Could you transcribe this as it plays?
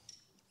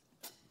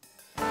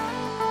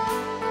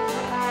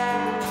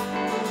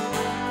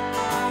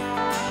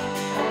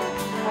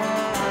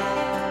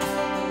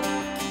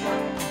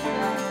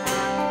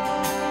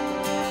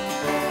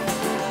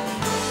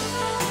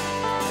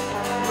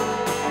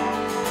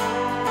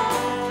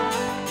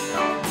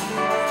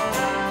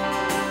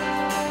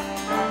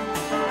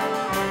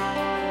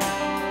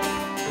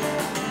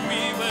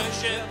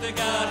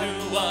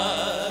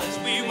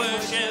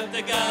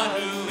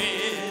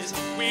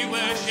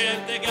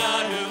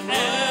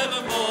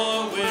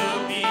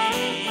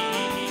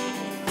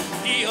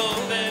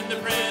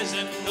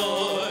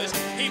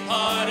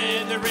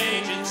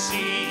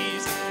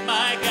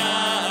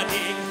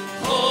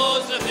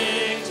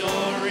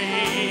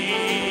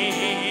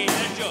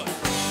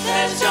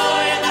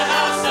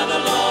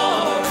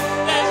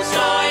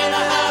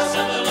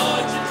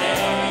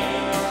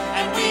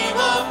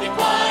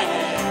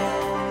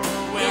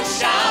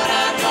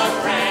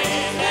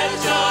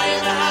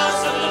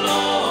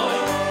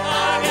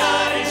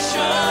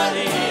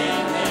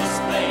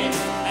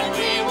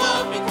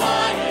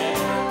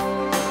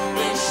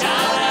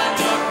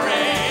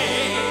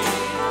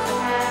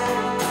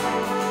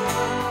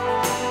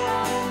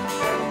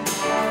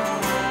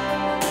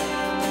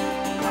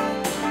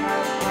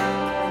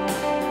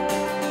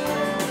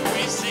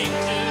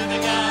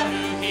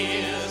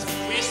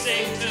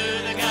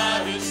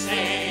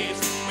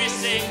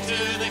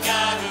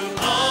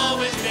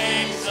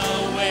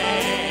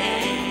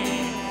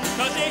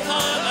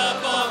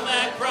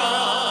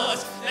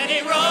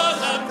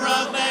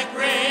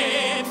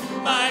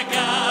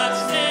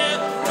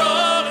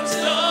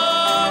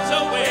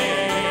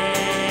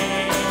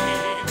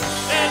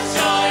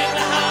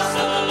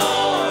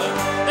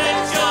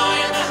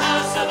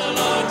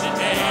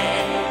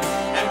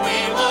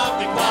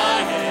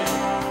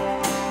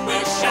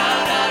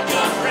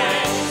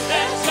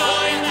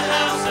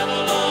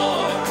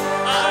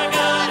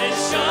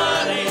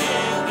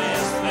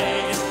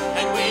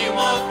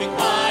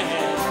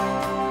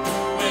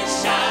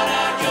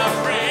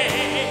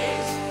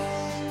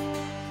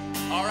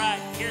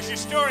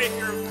story if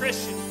you're a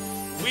Christian.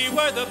 We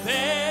were the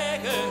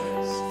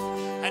beggars,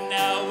 and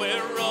now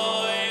we're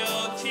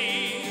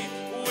royalty.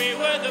 We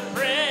were the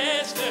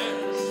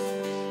prisoners,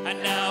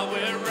 and now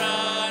we're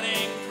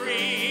running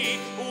free.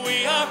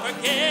 We are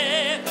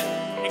forgiven,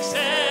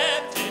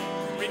 accepted,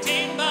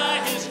 redeemed by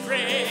His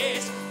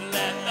grace.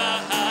 Let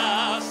the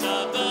house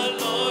of the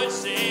Lord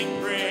sing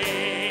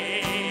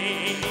praise.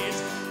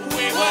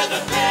 We were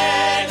the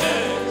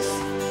beggars,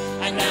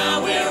 and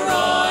now we're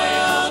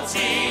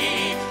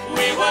royalty.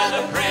 We were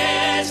the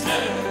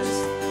prisoners,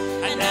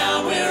 and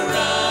now we're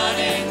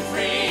running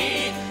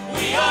free.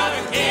 We are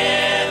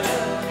forgiven,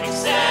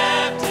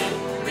 accepted,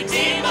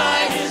 redeemed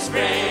by His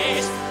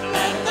grace.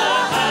 Let the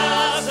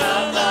house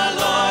of the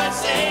Lord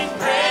sing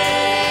praise.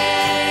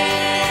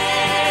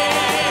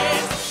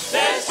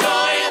 There's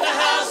joy in the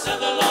house of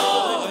the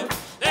Lord.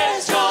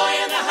 There's joy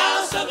in the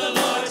house of the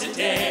Lord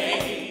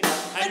today.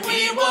 And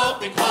we won't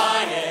be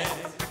quiet.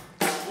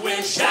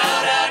 We'll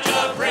shout out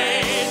your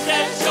praise.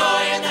 There's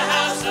joy in the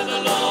house of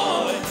the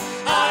Lord.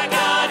 Our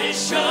God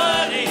is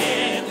surely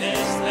in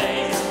this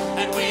place.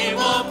 And we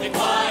won't be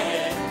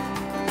quiet.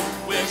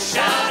 We'll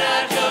shout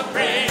out your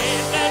praise.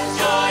 There's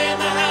joy in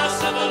the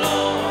house of the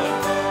Lord.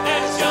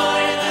 There's joy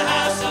in the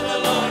house of the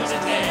Lord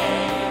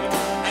today.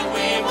 And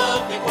we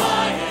won't be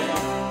quiet.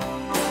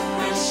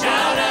 We'll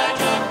shout out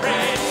your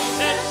praise.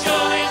 There's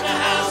joy in the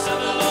house of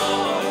the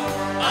Lord.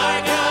 Our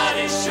God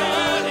is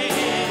surely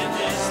in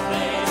this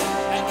place.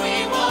 And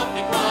we won't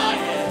be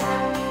quiet.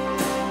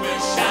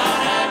 We'll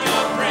shout out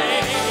your praise.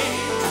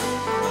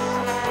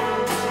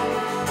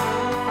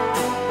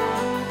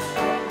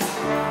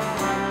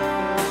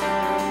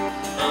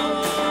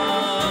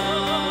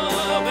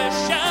 Oh, we'll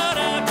shout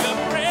out your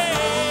praise.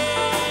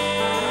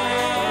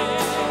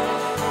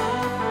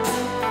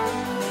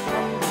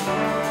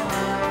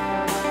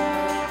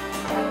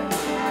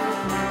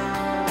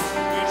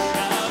 We'll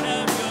shout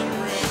out your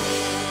praise.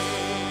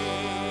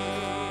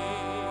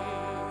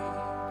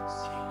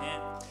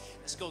 Amen.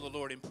 Let's go to the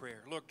Lord in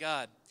prayer. Lord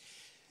God,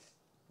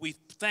 we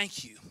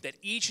thank you that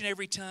each and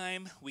every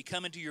time we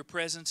come into your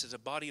presence as a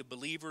body of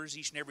believers,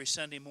 each and every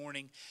Sunday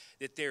morning,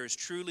 that there is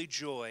truly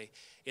joy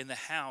in the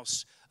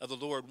house of the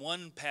Lord.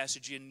 One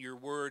passage in your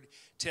word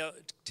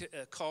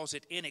calls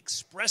it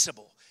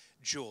inexpressible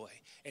joy.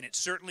 And it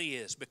certainly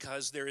is,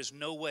 because there is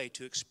no way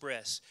to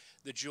express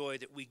the joy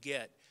that we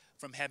get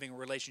from having a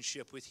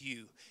relationship with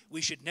you.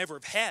 We should never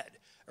have had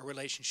a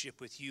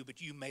relationship with you, but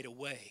you made a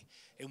way.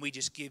 And we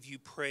just give you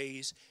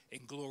praise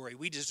and glory.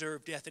 We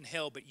deserve death and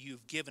hell, but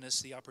you've given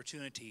us the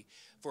opportunity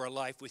for a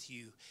life with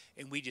you.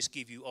 And we just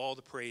give you all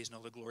the praise and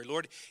all the glory.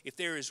 Lord, if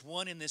there is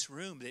one in this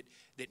room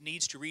that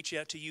needs to reach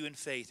out to you in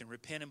faith and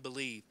repent and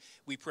believe,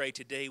 we pray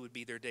today would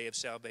be their day of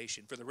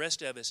salvation. For the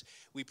rest of us,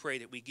 we pray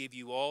that we give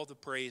you all the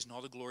praise and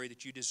all the glory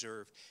that you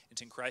deserve.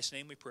 It's in Christ's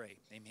name we pray.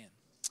 Amen.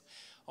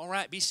 All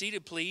right, be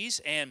seated,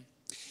 please. And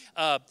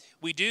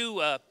we do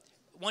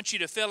want you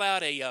to fill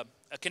out a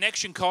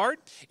connection card.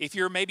 If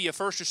you're maybe a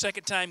first or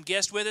second time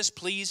guest with us,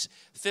 please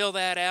fill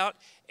that out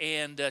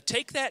and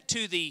take that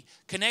to the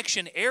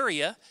connection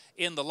area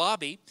in the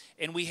lobby,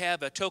 and we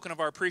have a token of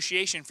our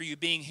appreciation for you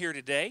being here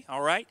today,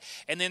 all right?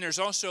 And then there's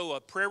also a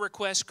prayer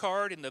request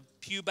card in the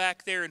pew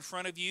back there in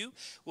front of you.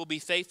 We'll be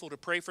faithful to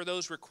pray for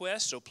those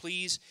requests, so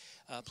please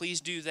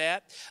do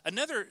that.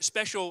 Another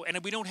special, and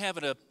we don't have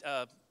it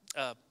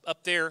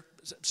up there,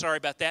 sorry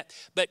about that,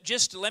 but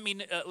just to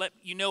let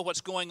you know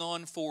what's going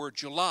on for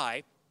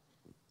July.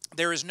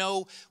 There is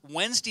no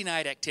Wednesday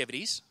night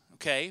activities,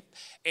 okay,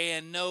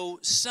 and no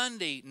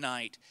Sunday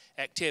night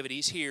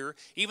activities here,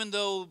 even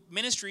though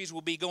ministries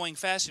will be going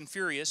fast and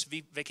furious,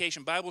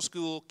 Vacation Bible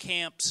School,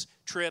 camps,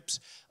 trips,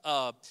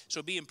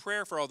 so be in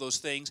prayer for all those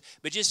things.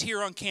 But just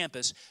here on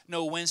campus,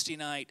 no Wednesday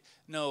night,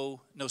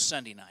 no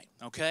Sunday night,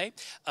 okay?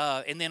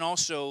 And then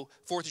also,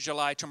 4th of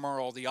July,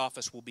 tomorrow, the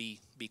office will be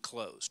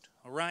closed,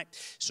 all right?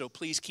 So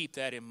please keep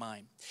that in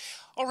mind.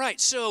 All right,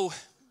 so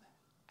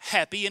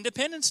happy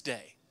Independence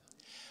Day.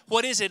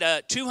 What is it,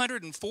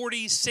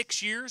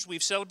 246 years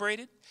we've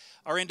celebrated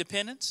our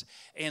independence?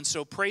 And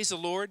so praise the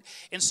Lord.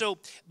 And so,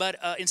 but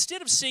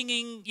instead of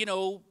singing,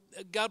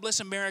 God Bless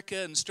America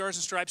and Stars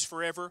and Stripes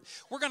Forever,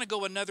 we're going to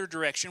go another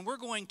direction. We're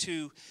going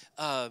to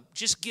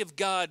just give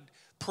God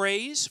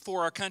praise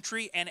for our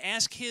country and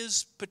ask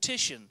His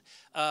petition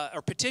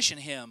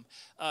Him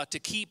to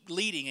keep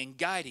leading and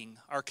guiding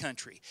our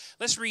country.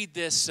 Let's read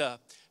this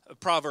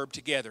proverb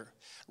together.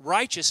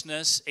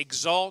 Righteousness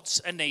exalts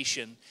a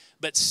nation,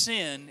 but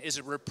sin is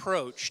a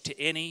reproach to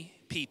any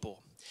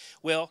people.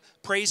 Well,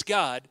 praise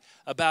God,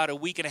 about a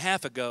week and a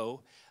half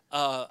ago,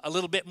 a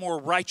little bit more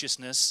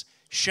righteousness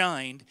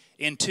shined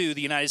into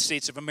the United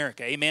States of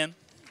America. Amen?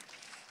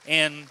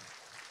 And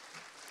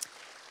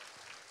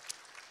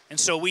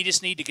so we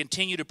just need to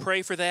continue to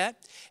pray for that.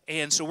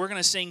 And so we're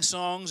going to sing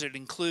songs that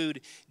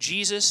include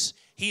Jesus.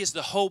 He is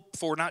the hope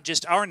for not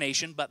just our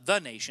nation, but the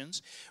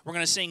nations. We're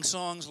going to sing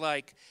songs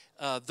like,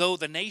 though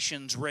the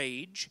nations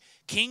rage,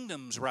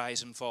 kingdoms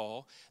rise and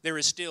fall, there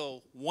is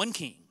still one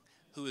king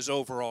who is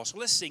over all. So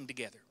let's sing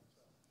together.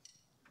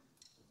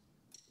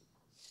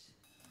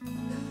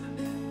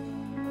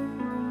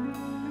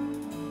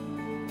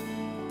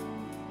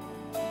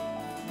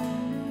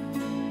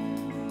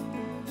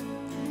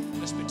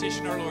 Let's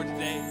petition our Lord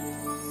today.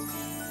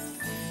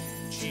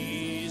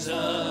 Jesus,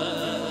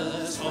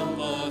 hope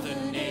of the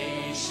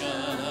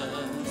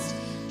nations.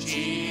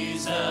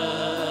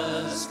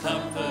 Jesus,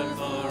 comfort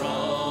for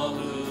all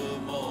who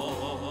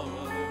mourn.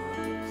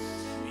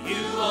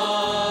 You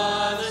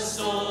are the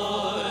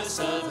source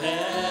of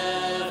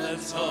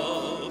heaven's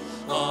hope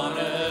on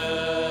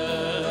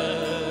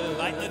earth.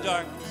 Light in the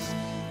darkness.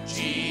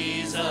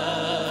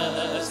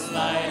 Jesus,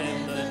 light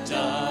in the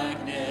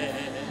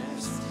darkness.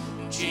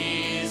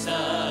 Jesus,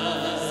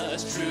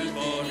 truth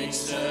for each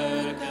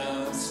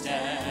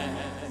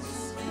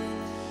circumstance.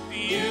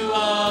 You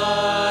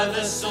are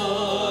the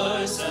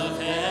source of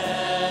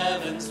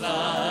heaven's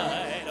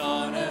light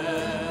on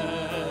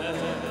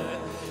earth.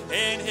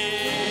 In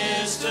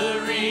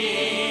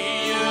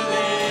history, you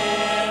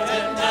lived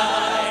and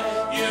died.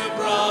 You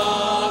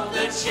broke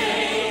the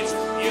chains.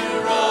 You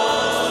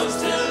rose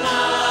to life.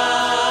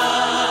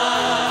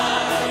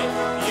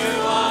 You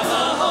are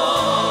the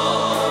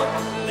hope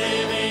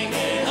living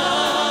in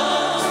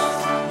us.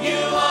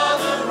 You are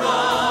the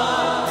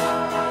rock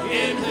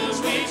in whom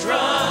we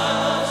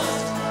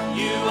trust.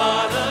 You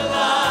are the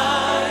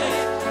light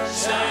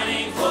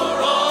shining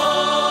for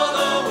all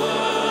the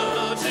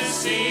world to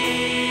see.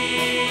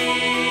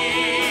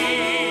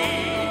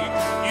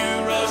 You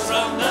rose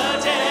from the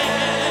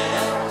dead,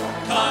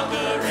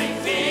 conquering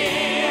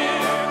fear,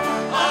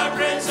 our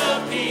Prince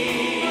of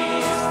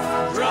Peace,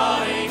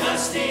 drawing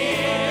us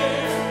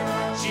near.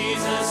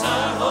 Jesus,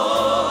 our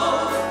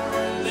hope,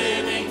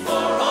 living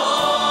for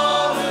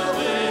all who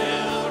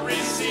will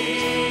receive.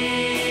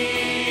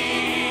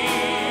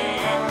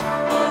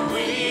 Lord,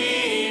 we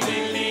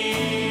believe.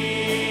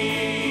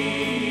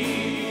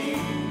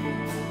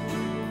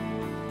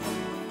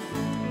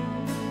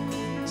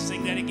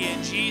 Sing that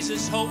again.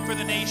 Jesus, hope for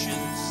the nations.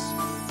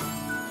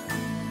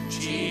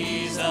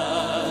 Jesus,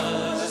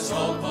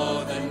 hope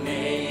of the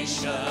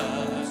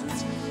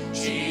nations.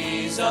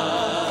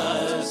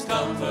 Jesus,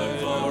 comfort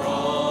for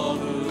all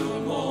who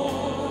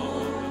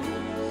mourn.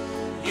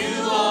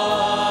 You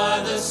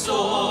are the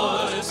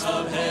source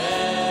of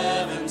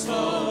heaven's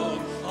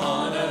hope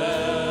on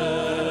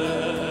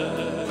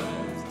earth.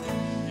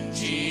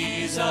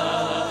 Jesus,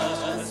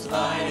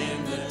 light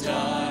in the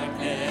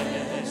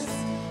darkness.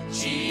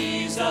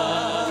 Jesus,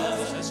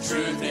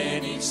 truth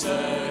in each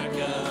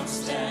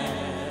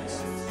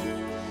circumstance.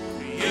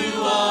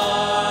 You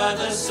are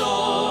the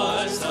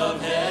source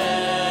of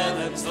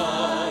heaven's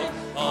light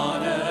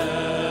on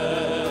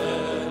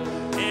earth.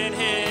 In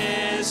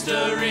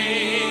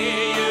history,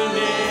 you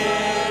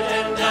lived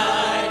and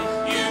died.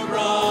 You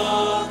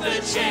broke the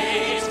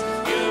chains.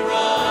 You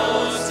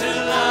rose to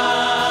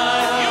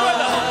life. You are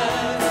the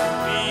hope.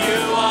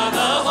 You are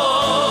the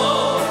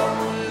hope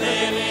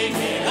living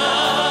in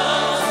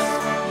us.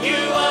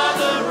 You are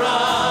the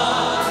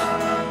rock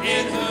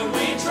in whom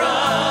we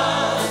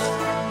trust.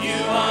 You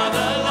are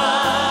the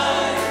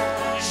light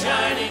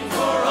shining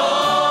for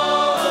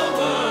all the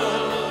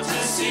world to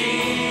see.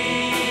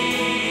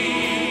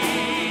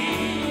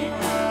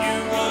 You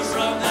rose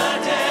from the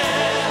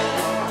dead,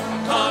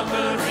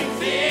 conquering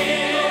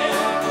fear,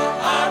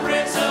 our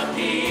Prince of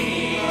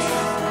Peace,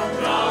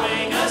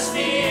 drawing us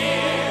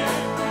near.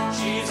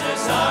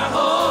 Jesus, our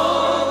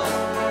hope,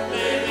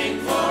 living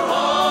for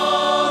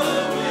all who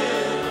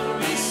will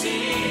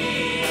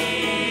receive.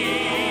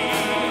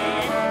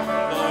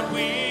 Lord,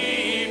 we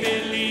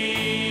believe.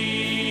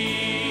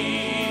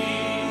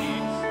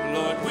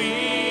 Lord, we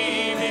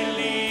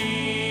believe.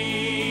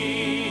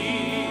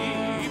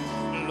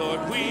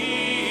 Lord, we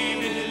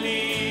believe.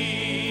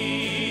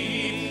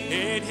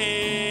 In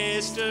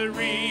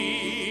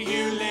history,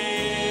 you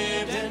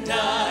lived and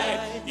died.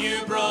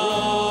 You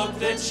broke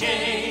the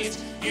chains.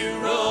 You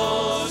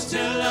rose to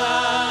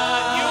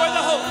life. You are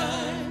the hope.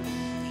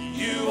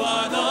 You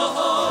are the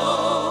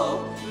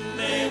hope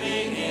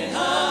living in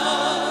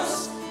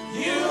us.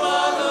 You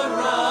are the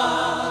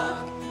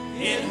rock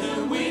in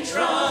whom we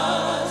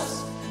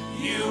trust.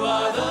 You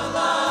are the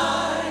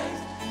light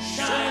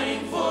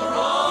shining for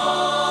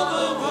all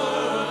the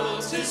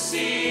world to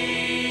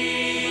see.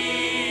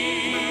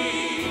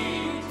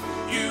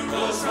 You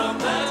rose from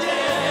the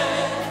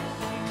dead,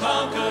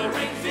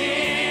 conquering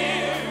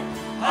fear,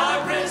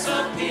 our Prince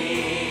of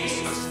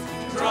Peace,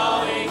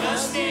 drawing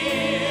us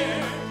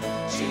near.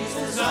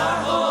 Jesus,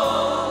 our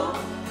hope,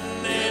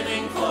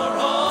 living for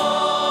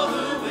all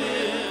who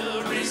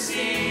will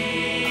receive.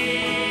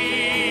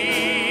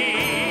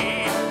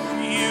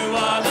 You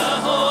are the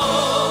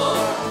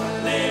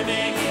hope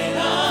living in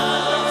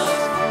us.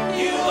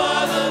 You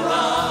are the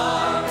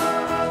rock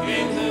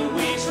in whom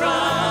we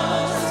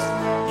trust.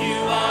 You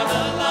are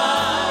the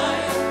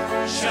light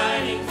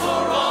shining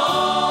for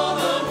all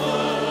the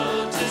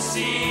world to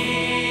see.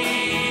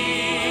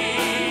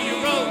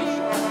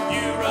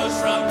 You rose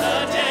from the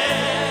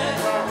dead,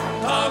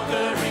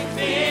 conquering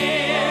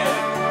fear,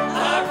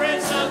 our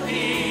Prince of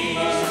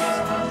Peace,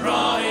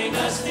 drawing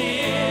us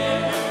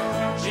near.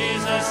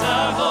 Jesus,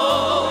 our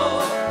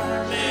hope,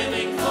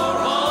 living for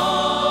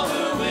all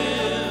who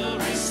will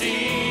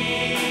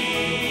receive.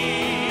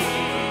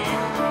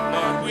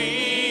 Lord,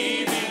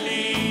 we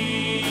believe.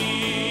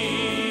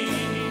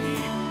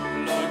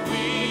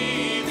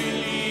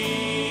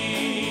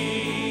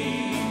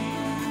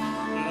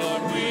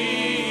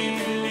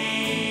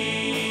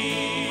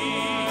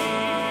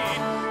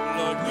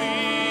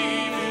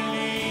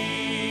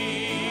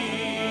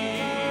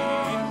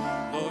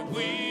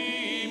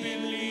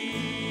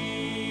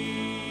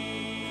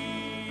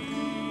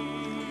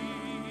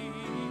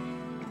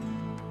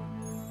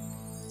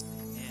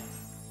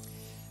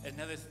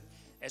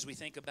 As we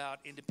think about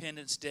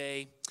Independence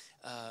Day,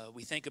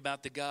 we think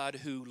about the God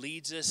who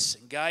leads us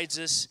and guides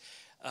us.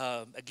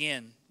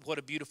 Again, what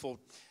a beautiful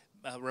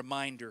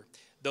reminder.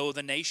 Though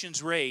the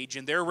nations rage,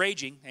 and they're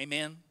raging,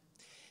 amen.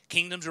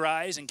 Kingdoms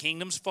rise and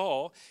kingdoms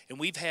fall, and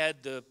we've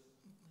had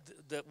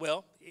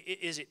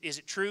is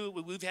it true?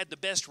 We've had the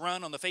best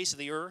run on the face of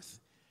the earth,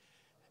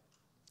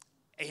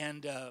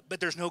 and but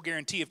there's no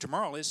guarantee of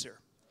tomorrow, is there?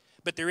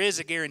 But there is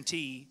a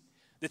guarantee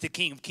that the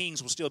King of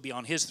Kings will still be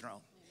on His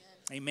throne.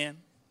 Amen.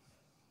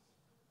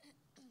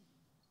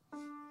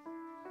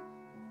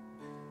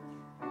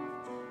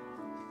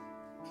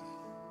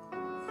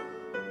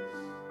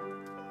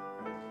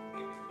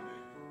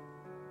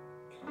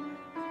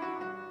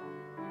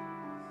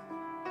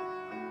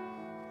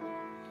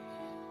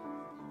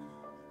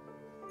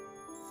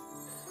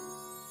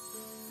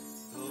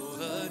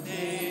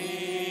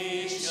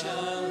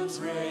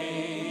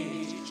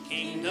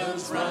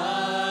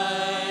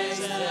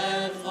 Rise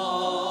and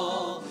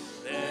fall.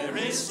 There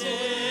is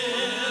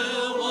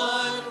still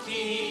one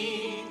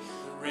King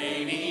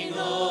reigning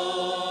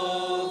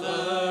over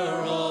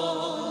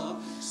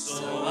all.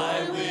 So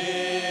I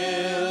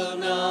will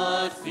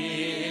not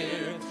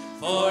fear,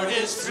 for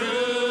His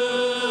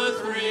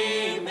truth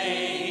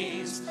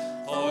remains.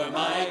 For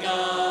my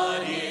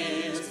God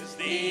is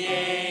the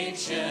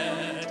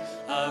Ancient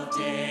of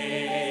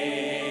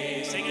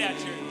Days. Sing it out,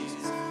 church.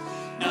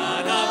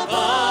 None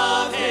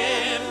above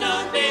Him,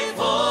 none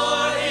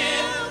before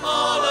Him,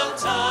 all of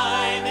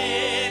time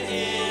in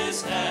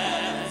His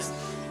hands.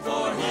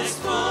 For His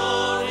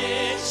throne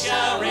it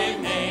shall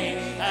remain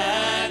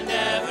and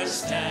never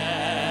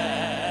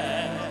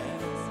stand.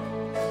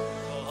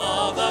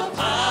 All the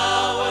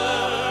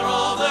power,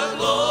 all the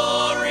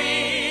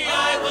glory,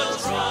 I will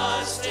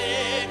trust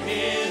in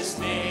His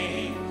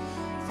name.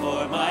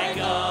 For my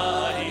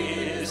God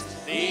is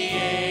the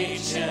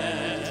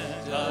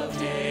Ancient of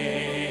Days.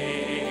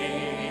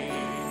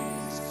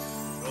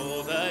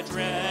 Though the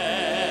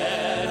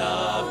dread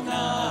of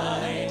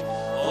night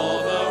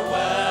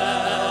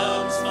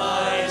overwhelms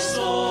my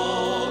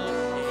soul,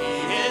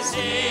 He is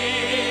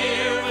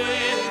here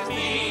with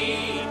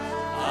me.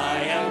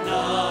 I am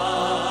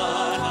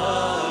not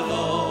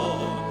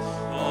alone.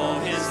 Oh,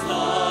 His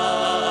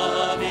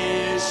love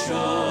is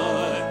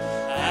sure,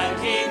 and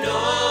He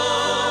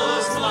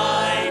knows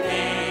my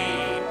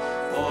name.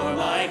 For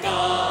my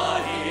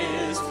God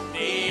is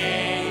the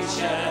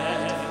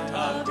Ancient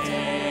of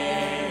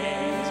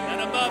Days.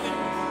 None above Him.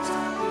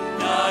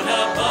 None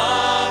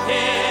above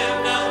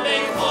Him, none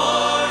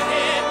before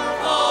Him,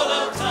 all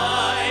of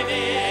time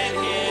in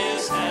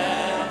His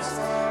hands.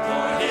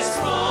 For His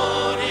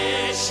throne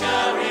it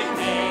shall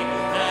remain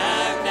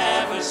and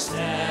never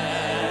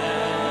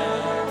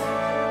stand.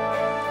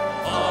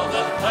 All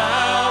the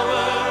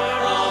power,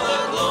 all the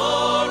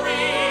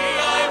glory,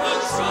 I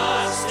will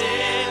trust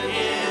in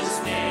His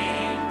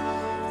name.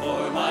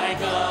 For my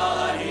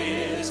God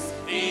is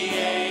the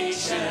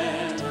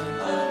Ancient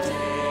of Days.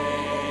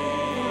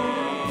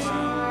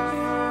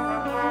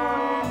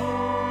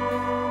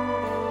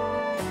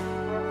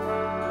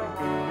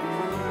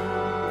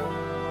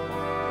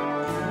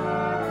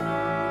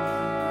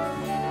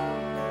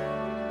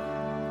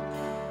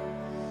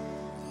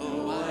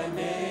 Though I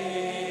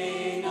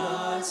may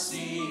not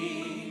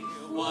see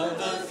what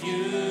the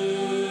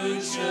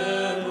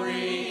future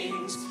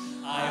brings,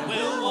 I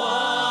will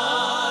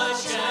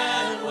watch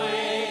and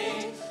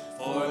wait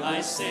for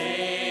my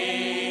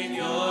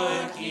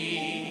Savior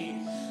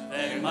King.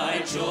 Then my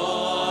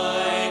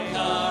joy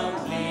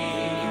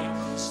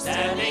complete,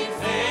 standing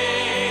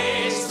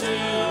face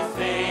to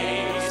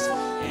face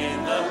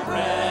in the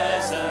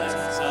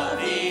presence of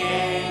the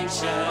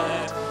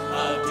Ancient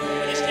of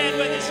Days. Stand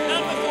with us.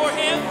 None before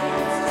Him.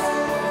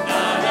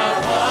 None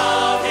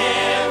above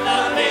Him,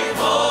 none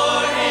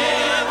before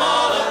Him,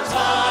 all of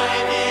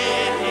time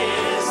in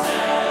His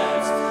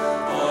hands.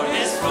 For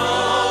His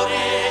throne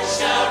it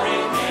shall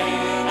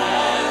remain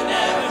and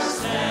never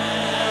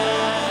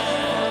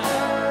stand.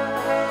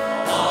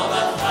 All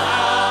the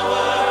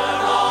power,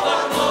 all the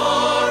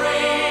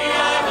glory, I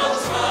will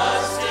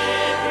trust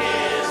in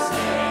His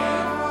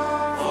name.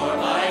 For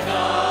my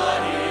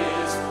God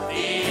is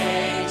the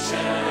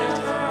Ancient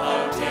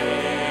of Days.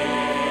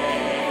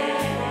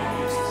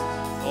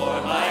 For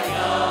my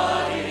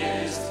God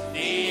is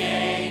the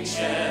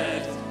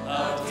Ancient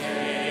of Days.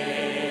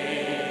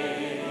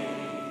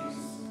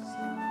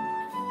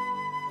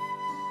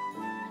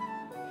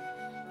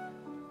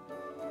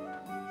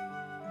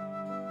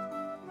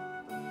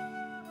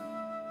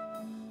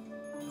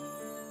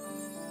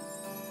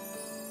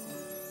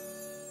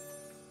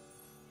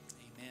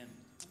 Amen.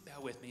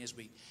 Bow with me as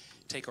we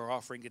take our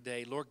offering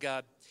today. Lord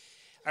God,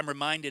 I'm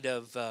reminded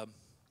of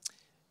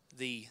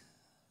the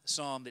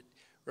psalm that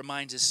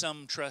reminds us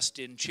some trust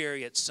in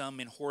chariots, some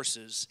in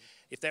horses.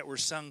 If that were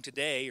sung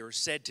today or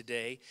said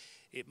today,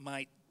 it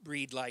might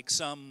read like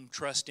some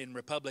trust in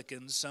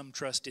Republicans, some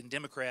trust in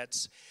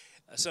Democrats,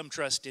 some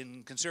trust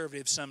in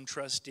conservatives, some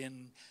trust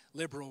in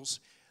liberals.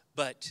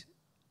 But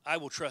I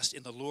will trust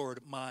in the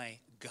Lord my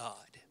God.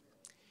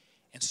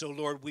 And so,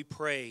 Lord, we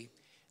pray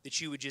that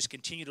you would just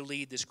continue to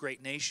lead this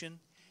great nation.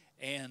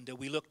 And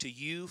we look to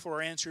you for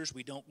our answers.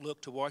 We don't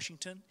look to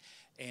Washington.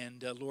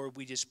 And Lord,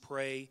 we just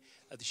pray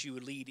that you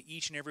would lead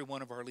each and every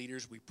one of our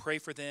leaders. We pray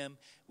for them.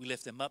 We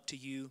lift them up to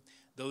you.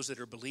 Those that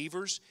are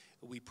believers,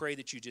 we pray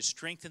that you just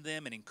strengthen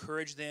them and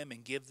encourage them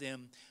and give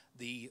them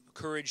the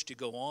courage to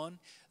go on.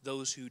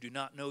 Those who do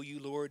not know you,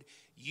 Lord,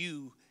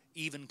 you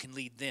even can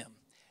lead them.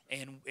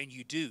 And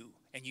you do,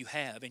 and you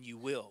have, and you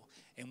will.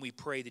 And we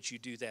pray that you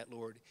do that,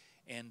 Lord.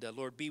 And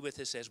Lord, be with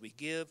us as we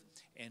give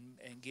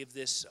and give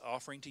this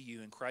offering to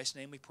you. In Christ's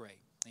name we pray.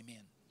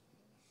 Amen.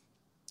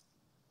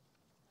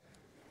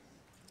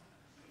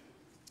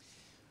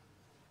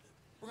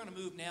 We're going to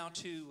move now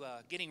to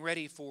getting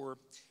ready for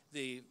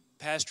the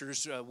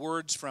pastor's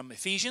words from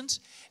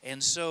Ephesians.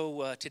 And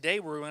so today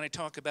we're going to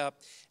talk about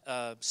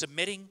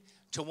submitting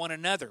to one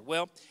another.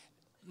 Well,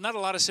 not a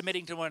lot of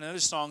submitting to one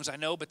another's songs, I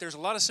know, but there's a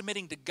lot of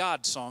submitting to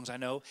God's songs, I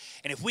know.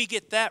 And if we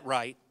get that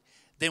right,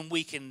 then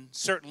we can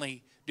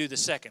certainly do the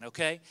second,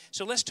 okay?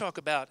 So let's talk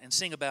about and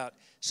sing about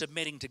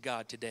submitting to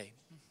God today.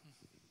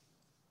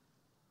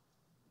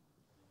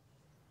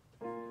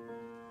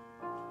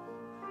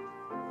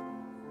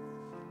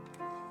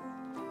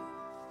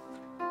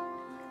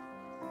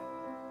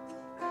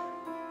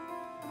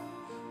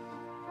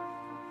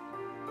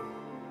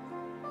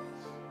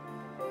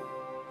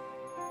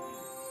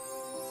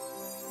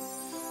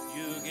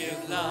 You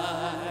give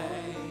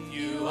light,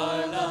 you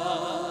are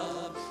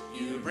love,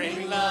 you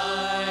bring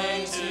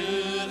light to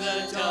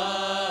the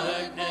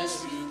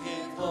darkness, you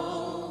give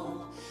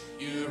hope,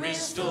 you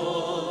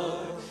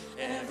restore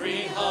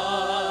every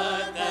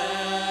heart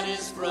that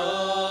is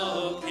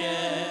broken.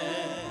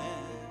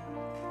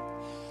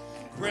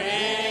 And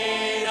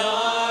great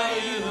are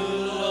you,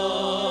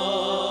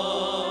 Lord,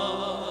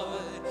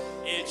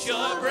 it's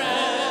your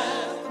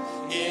breath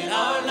in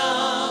our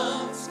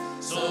lungs,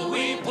 so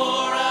we pour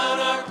out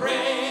our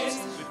praise,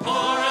 we pour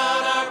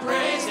out our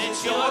praise,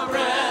 it's your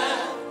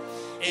breath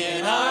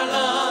in our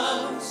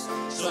lungs,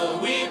 so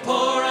we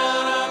pour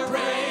out our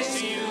praise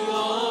to you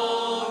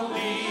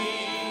only.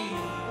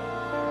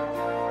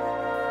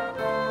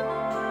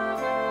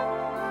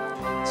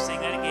 Sing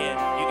that again.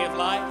 You give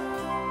life.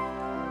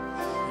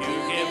 You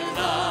give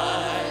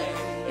light,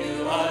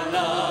 you are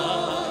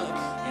love,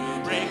 you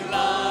bring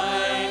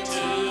light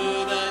to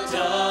the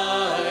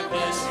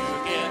darkness, you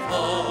give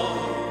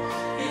hope,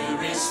 you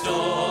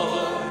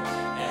restore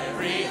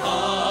every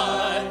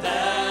heart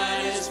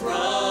that is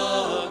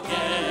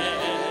broken.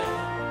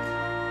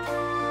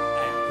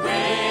 And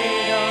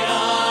great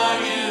are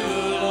you,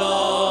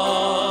 Lord,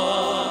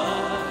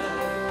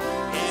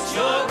 it's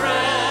your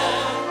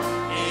breath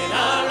in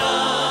our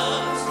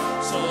lungs,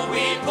 so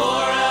we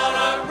pour out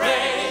our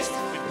praise,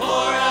 we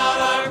pour out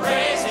our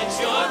praise, it's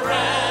your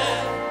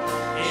breath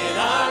in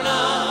our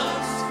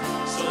lungs,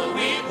 so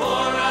we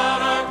pour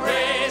out our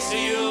praise to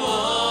you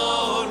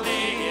only,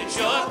 it's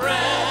your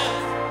breath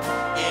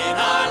in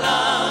our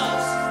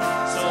lungs,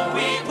 so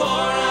we pour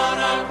out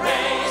our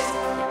praise,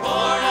 we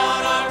pour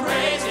out our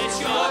praise, it's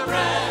your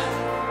breath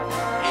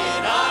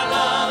in our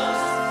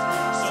lungs,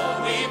 so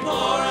we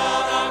pour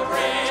out our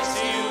praise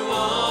to you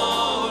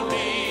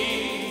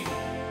only.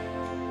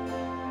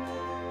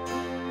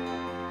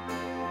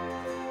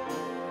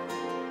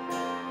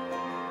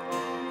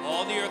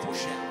 All the earth will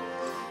shout.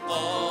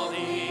 All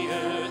the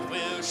earth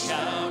will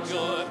shout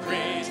your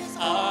praise.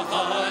 Our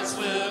hearts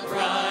will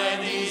cry.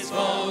 These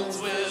bones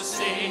will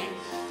sing.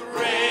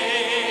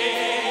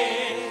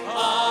 Great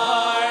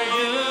are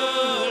you,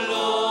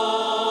 Lord.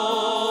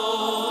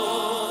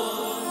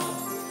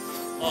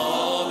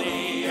 All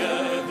the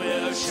earth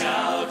will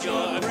shout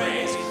your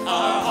praise.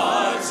 Our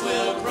hearts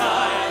will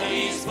cry.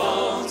 These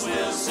bones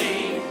will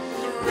sing.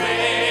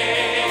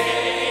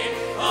 Great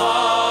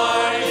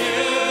are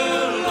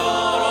you,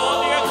 Lord.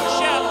 All the earth will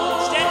shout.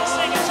 Stand and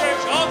sing in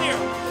church. All the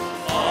earth.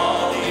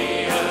 All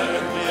the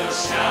earth will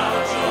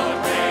shout your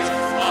praise.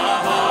 Our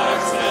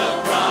hearts will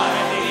cry.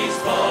 These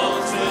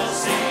bones will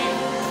sing.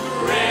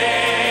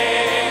 Great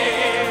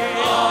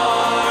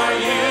are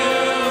you,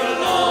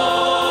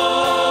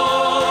 Lord.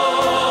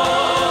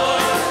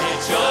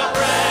 It's your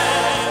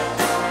breath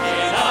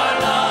in our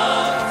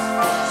lungs,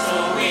 so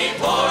we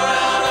pour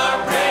out our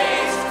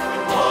praise. We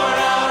pour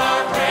out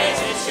our praise.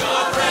 It's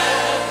your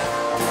breath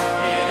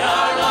in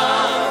our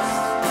lungs,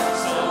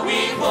 so we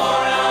pour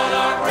out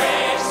our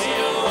praise to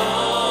you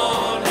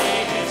only.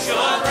 It's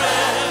your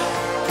breath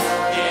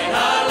in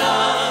our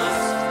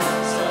lungs,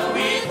 so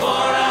we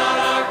pour out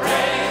our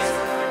praise.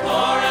 We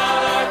pour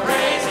out our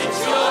praise. It's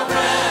your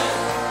breath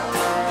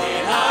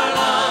in our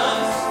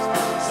lungs,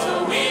 so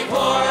we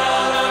pour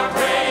out our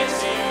praise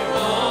to you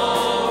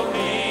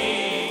only.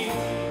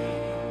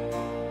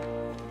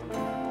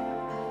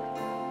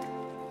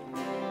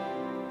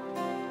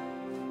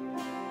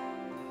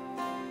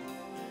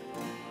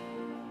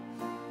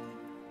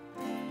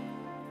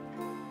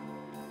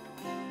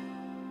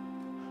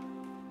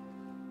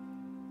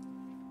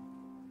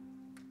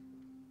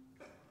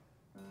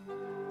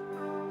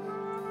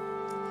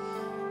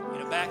 In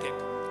Habakkuk,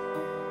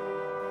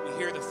 we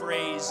hear the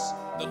phrase,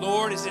 "The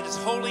Lord is in His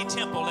holy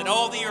temple, let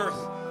all the earth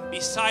be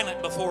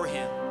silent before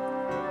Him.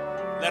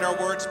 Let our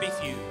words be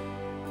few."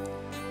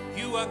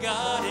 You are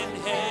God in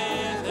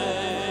heaven,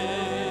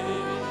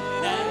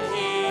 and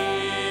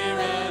here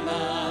am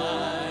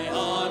I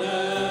on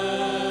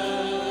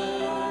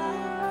earth.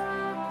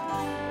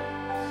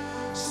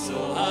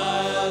 So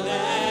I'll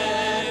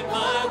let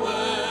my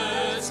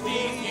words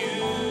be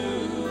few.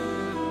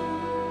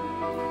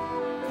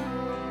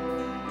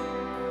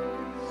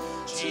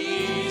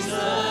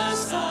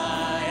 Jesus,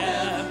 I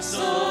am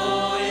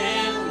so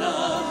in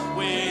love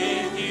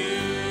with you.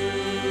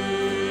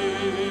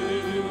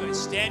 And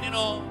standing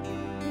on,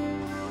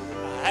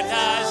 and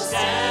I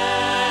stand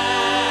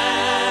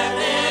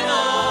in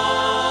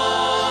awe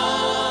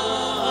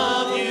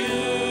of you.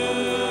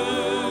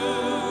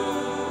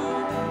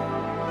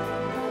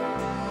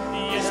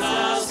 Yes,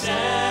 I'll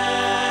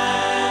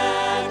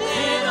stand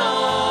in awe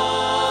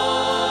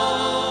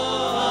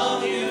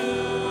of you.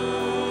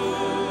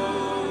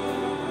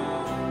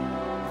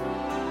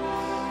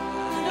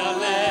 And I'll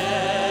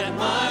let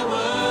my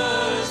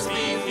words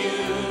be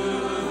few.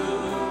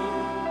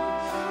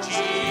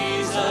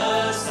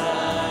 Jesus, I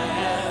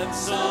am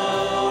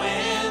so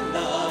in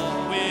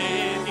love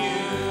with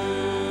you.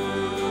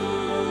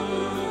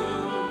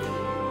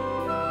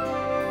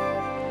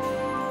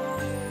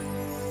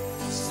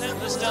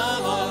 Simplest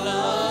of all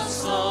love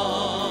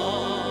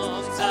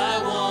songs I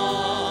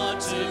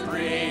want to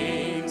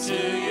bring to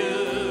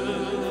you.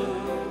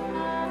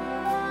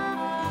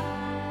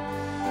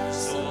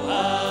 So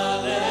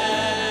I'll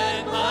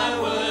let my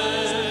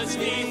words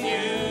be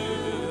few.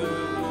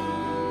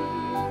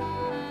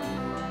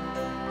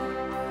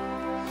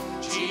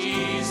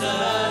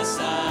 Jesus,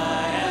 I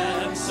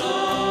am so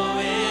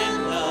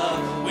in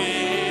love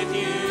with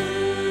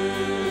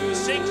you.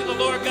 Sing to the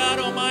Lord God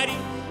Almighty.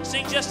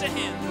 Sing just to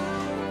Him.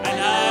 And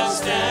I'll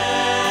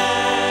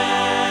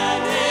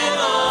stand in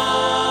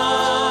awe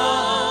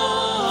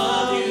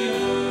of you.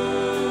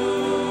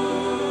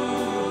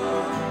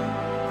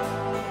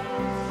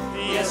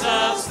 Yes,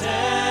 I'll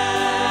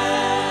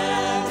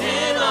stand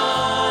in awe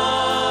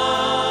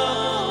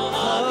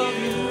of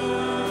you.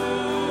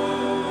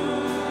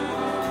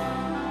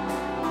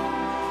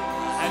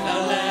 And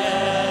I'll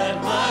let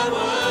my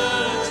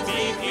words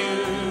be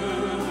few.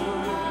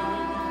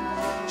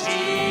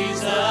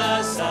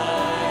 Jesus, I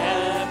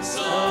am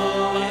so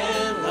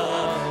in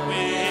love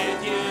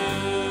with you.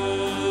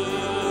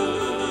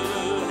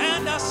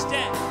 And I'll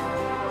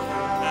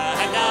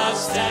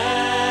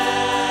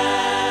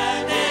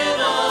stand in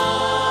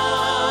awe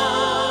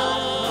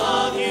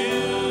of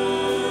you,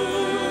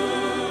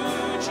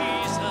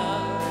 Jesus.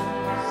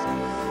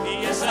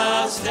 Yes,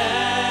 I'll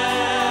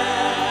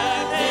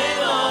stand in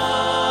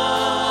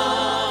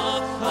awe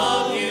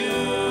of you,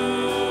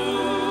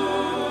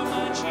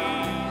 my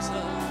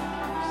Jesus.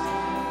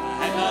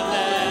 And I'll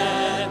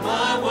let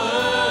my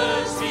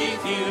words be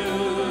few.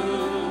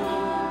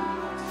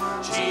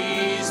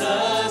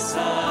 Jesus, I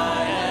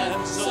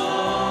am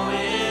so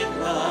in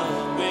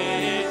love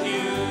with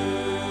you.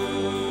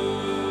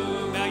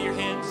 Bow your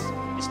heads.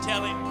 Just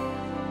tell Him.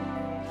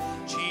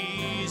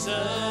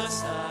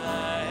 Jesus,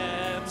 I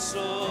am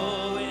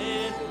so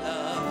in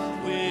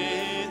love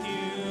with you.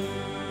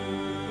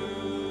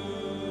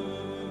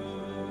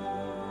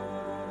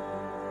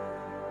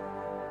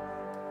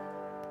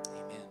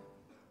 Amen.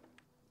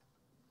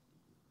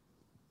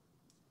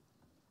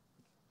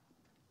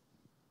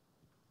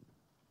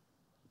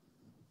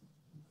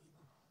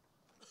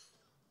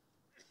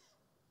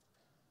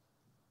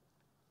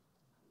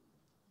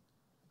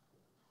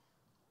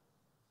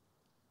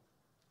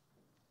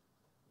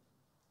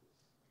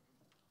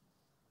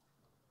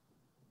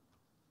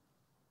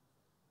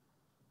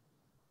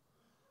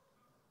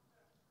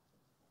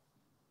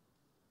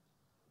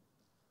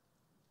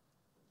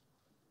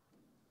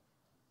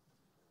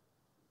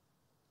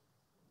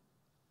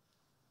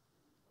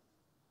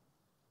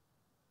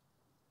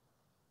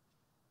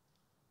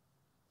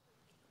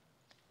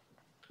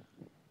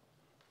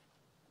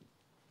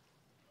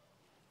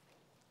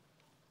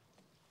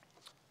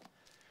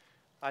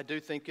 I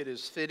do think it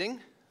is fitting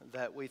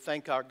that we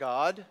thank our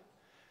God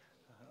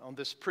on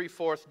this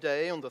pre-4th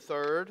day, on the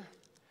 3rd,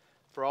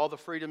 for all the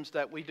freedoms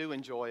that we do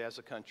enjoy as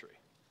a country.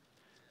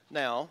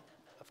 Now,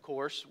 of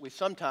course, we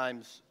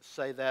sometimes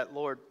say that,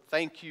 Lord,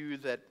 thank you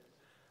that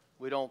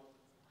we don't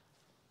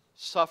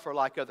suffer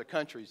like other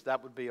countries.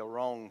 That would be a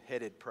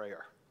wrong-headed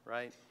prayer,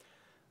 right?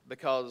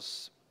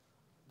 Because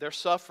they're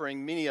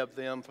suffering, many of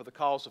them, for the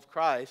cause of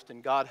Christ,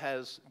 and God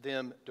has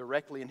them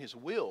directly in His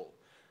will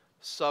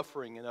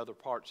suffering in other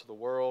parts of the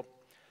world.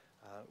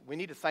 We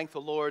need to thank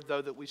the Lord,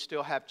 though, that we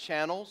still have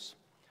channels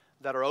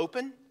that are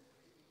open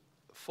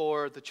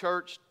for the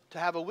church to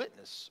have a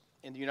witness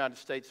in the United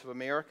States of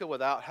America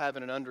without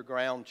having an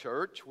underground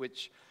church,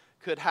 which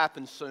could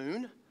happen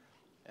soon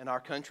in our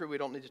country. We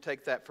don't need to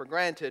take that for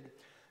granted.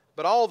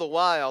 But all the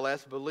while,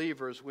 as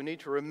believers, we need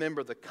to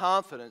remember the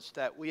confidence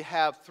that we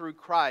have through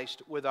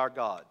Christ with our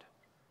God.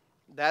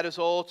 That is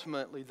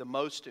ultimately the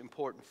most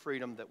important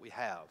freedom that we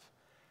have.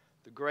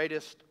 The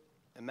greatest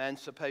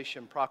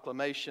Emancipation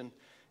Proclamation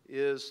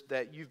is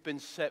that you've been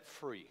set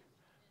free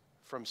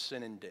from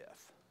sin and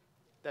death.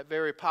 That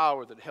very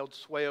power that held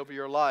sway over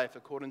your life,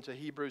 according to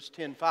Hebrews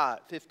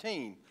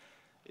 10:15,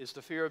 is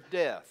the fear of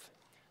death.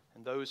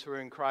 And those who are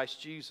in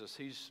Christ Jesus,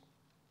 He's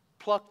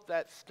plucked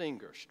that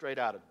stinger straight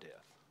out of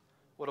death.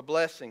 What a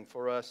blessing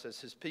for us as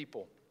His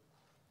people.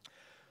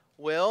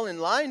 Well, in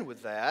line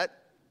with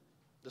that,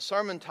 the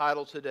sermon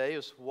title today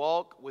is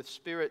Walk with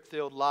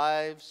Spirit-Filled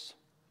Lives,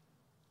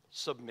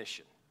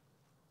 Submission.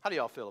 How do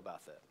y'all feel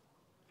about that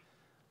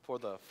for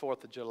the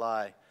 4th of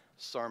July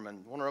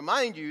sermon? I want to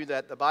remind you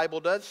that the Bible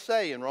does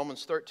say in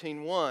Romans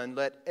 13:1,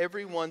 let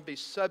everyone be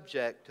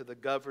subject to the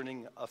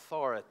governing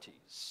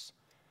authorities.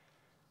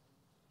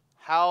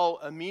 How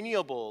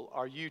amenable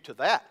are you to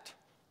that?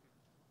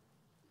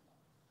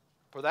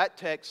 For that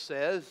text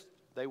says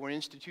they were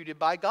instituted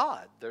by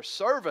God. They're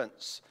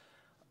servants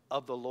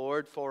of the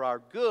Lord for our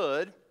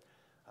good.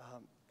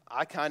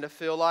 I kind of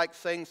feel like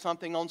saying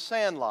something on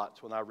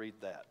Sandlots when I read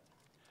that.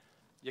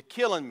 You're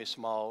killing me,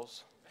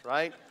 Smalls,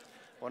 right?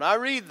 When I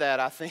read that,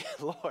 I think,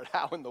 Lord,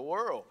 how in the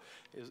world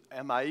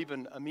am I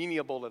even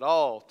amenable at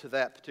all to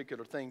that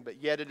particular thing?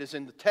 But yet it is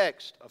in the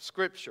text of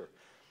Scripture.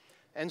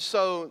 And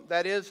so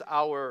that is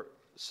our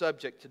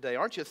subject today.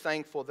 Aren't you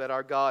thankful that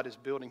our God is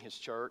building His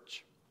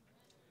church?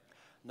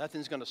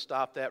 Nothing's going to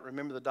stop that.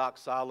 Remember the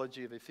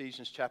doxology of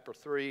Ephesians chapter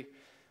 3,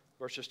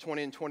 verses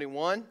 20 and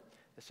 21.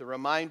 It's a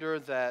reminder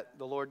that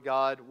the Lord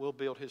God will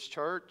build His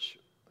church,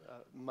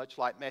 much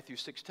like Matthew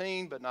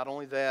 16. But not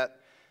only that,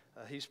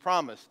 He's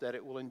promised that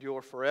it will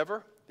endure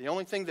forever. The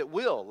only thing that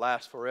will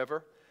last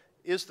forever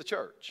is the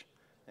church.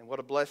 And what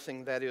a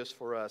blessing that is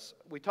for us.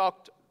 We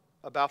talked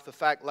about the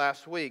fact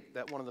last week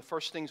that one of the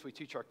first things we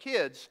teach our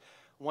kids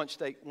once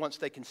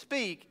they can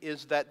speak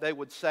is that they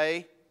would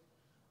say,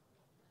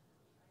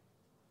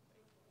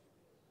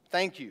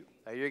 thank you.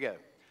 There you go.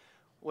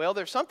 Well,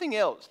 there's something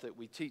else that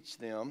we teach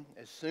them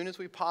as soon as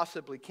we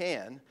possibly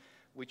can.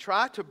 We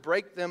try to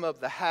break them of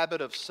the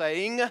habit of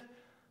saying,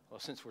 well,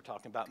 since we're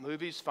talking about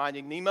movies,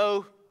 Finding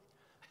Nemo,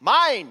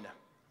 mine,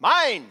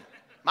 mine,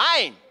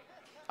 mine.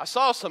 I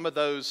saw some of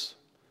those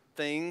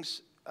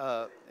things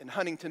in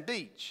Huntington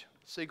Beach,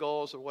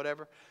 seagulls or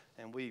whatever,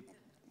 and we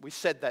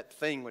said that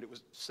thing when it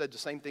was said the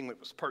same thing when it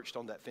was perched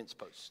on that fence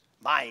post.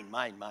 Mine,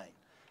 mine, mine.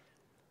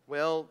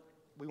 Well,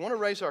 we want to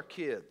raise our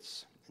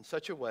kids in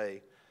such a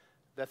way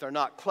that they're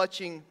not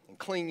clutching and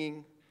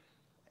clinging,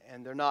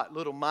 and they're not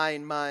little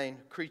mine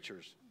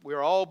creatures.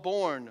 We're all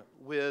born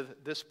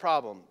with this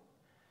problem.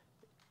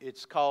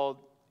 It's called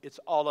 "it's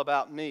all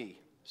about me"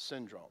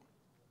 syndrome.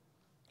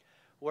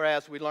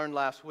 Whereas we learned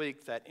last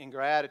week that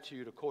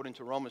ingratitude, according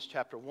to Romans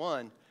chapter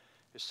 1,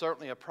 is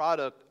certainly a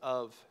product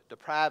of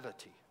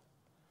depravity.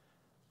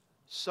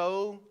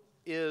 So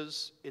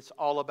is "it's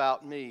all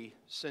about me"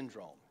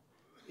 syndrome.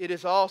 It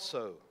is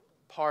also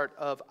part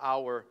of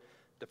our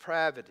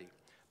depravity.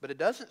 But it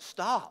doesn't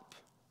stop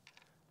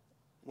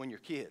when you're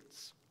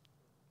kids.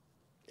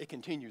 It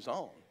continues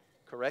on,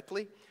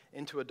 correctly,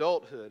 into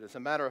adulthood. As a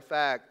matter of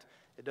fact,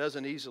 it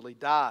doesn't easily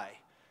die.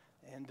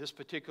 And this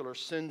particular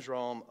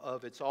syndrome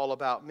of "it's all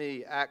about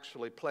me"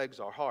 actually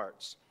plagues our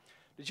hearts.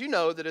 Did you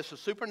know that it's a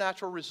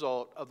supernatural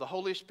result of the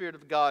Holy Spirit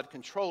of God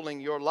controlling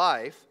your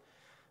life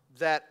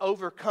that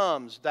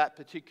overcomes that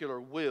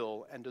particular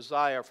will and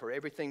desire for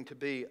everything to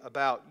be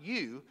about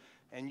you,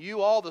 and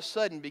you all of a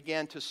sudden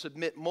began to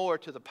submit more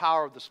to the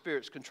power of the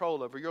Spirit's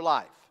control over your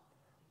life?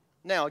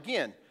 Now,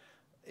 again,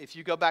 if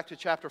you go back to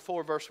chapter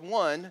 4, verse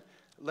 1,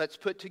 let's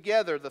put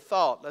together the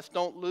thought. Let's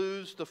don't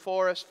lose the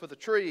forest for the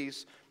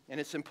trees. And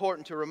it's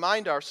important to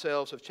remind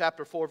ourselves of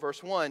chapter 4,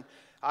 verse 1.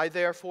 I,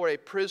 therefore, a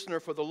prisoner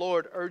for the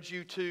Lord, urge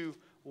you to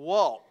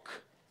walk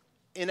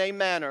in a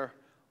manner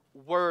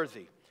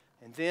worthy.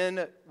 And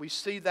then we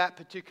see that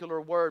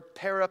particular word,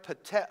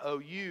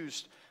 peripateo,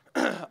 used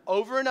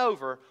over and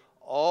over,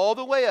 all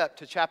the way up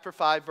to chapter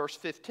 5, verse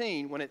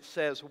 15, when it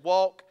says,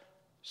 walk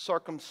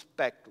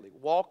circumspectly.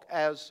 Walk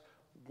as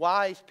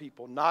wise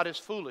people, not as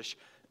foolish.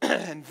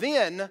 And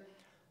then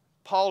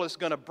Paul is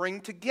going to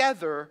bring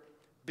together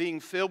being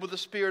filled with the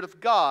Spirit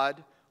of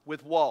God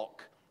with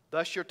walk.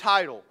 Thus your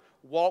title,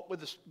 Walk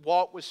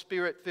with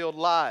Spirit-Filled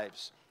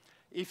Lives.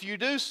 If you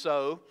do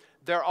so,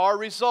 there are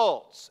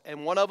results.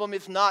 And one of them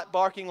is not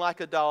barking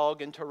like a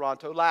dog in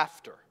Toronto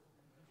laughter.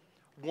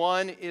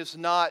 One is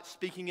not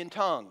speaking in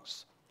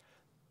tongues.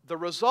 The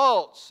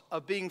results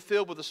of being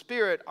filled with the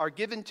Spirit are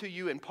given to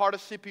you in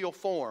participial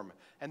form,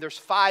 and there's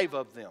 5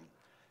 of them.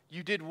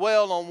 You did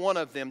well on one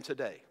of them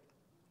today.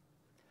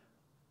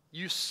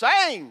 You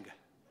sang,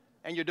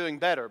 and you're doing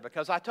better,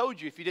 because I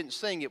told you if you didn't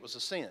sing, it was a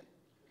sin,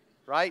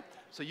 right?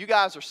 So you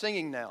guys are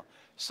singing now.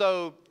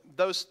 So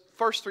those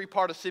first 3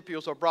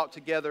 participles are brought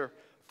together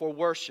for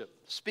worship,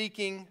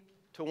 speaking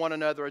to one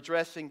another,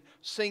 addressing,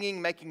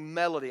 singing, making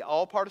melody,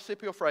 all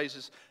participial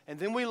phrases. And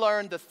then we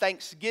learned the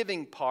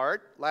thanksgiving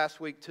part last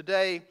week.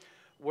 Today,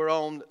 we're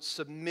on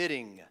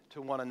submitting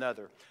to one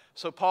another.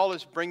 So Paul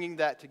is bringing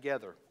that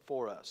together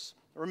for us.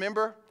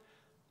 Remember,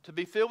 to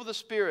be filled with the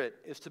Spirit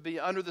is to be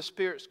under the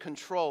Spirit's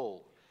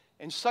control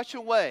in such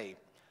a way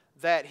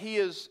that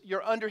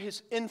you're under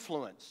his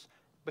influence,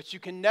 but you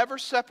can never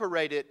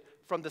separate it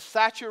from the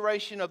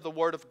saturation of the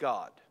Word of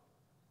God.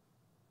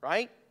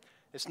 Right?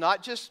 It's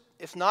not just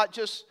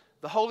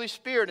the Holy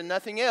Spirit and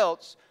nothing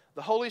else.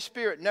 The Holy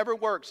Spirit never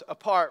works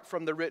apart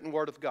from the written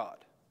Word of God.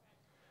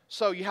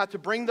 So you have to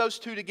bring those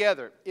two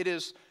together. It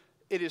is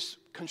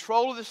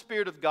control of the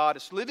Spirit of God.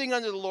 It's living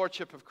under the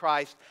Lordship of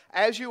Christ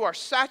as you are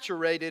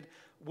saturated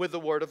with the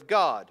Word of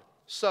God.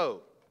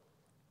 So,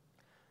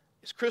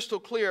 it's crystal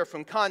clear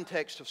from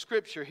context of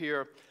Scripture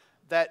here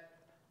that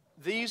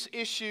these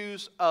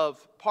issues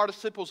of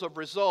participles of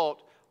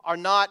result are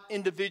not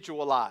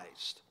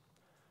individualized.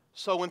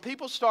 So when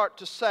people start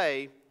to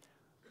say,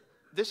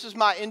 this is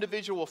my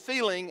individual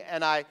feeling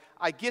and I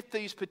get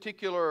these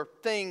particular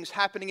things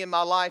happening in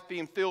my life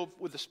being filled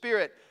with the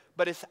Spirit,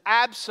 but it's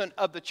absent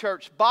of the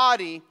church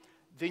body,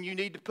 then you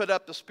need to put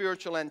up the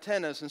spiritual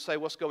antennas and say,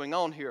 what's going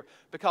on here?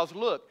 Because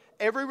look,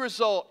 every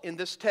result in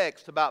this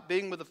text about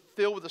being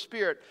filled with the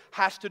Spirit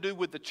has to do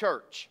with the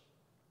church.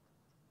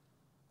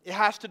 It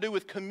has to do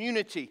with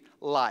community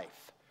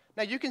life.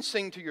 Now, you can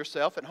sing to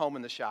yourself at home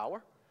in the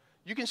shower.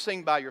 You can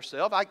sing by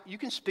yourself. You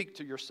can speak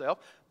to yourself,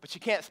 but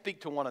you can't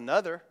speak to one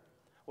another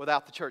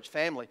without the church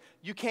family.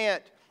 You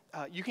can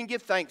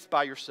give thanks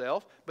by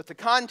yourself, but the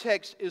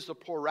context is the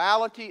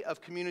plurality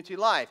of community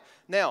life.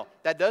 Now,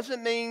 that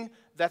doesn't mean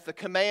that the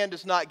command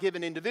is not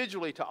given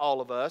individually to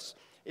all of us.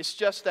 It's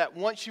just that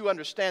once you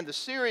understand the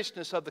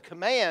seriousness of the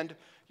command,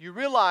 you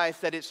realize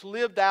that it's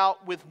lived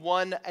out with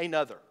one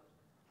another.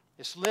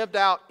 It's lived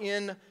out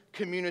in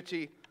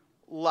community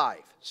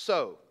life.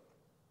 So,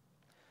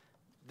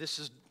 this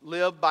is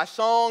lived by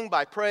song,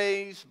 by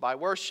praise, by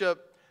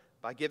worship,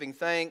 by giving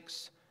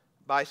thanks,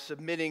 by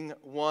submitting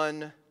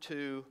one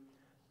to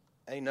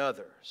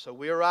another. So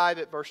we arrive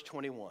at verse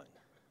 21.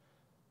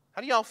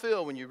 How do y'all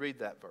feel when you read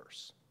that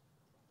verse?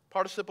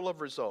 Participle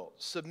of result.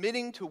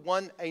 Submitting to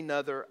one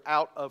another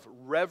out of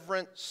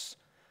reverence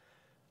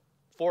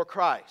for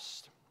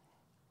Christ.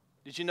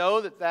 Did you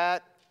know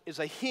that is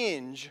a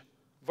hinge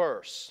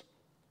verse?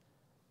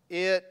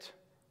 It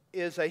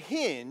is a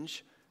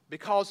hinge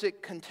because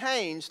it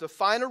contains the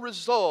final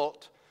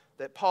result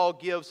that Paul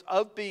gives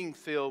of being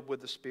filled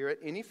with the Spirit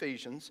in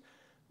Ephesians,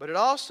 but it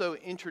also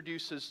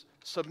introduces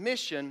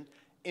submission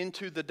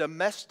into the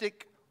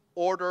domestic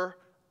order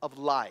of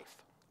life.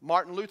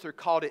 Martin Luther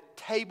called it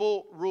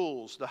table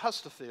rules. The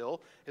Hustafil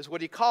is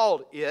what he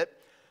called it.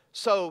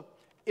 So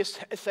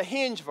it's a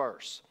hinge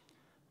verse,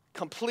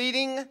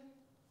 completing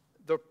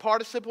the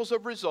participles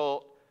of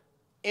result,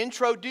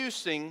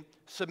 introducing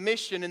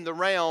submission in the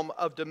realm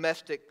of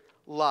domestic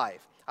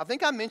life. I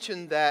think I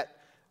mentioned that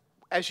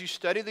as you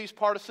study these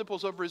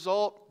participles of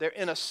result, they're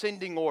in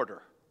ascending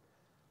order.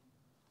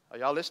 Are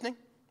y'all listening?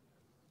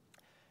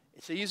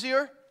 It's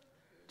easier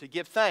to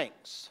give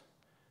thanks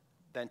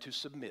than to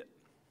submit.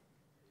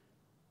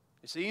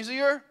 It's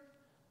easier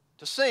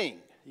to sing,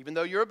 even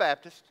though you're a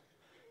Baptist.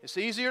 It's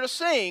easier to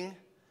sing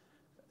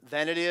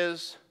than it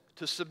is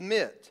to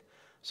submit.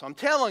 So I'm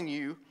telling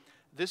you,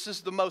 this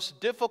is the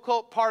most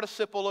difficult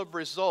participle of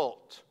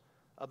result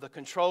of the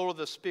control of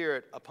the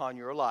Spirit upon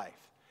your life.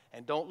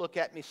 And don't look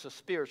at me so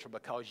spiritual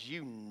because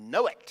you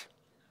know it.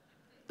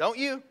 Don't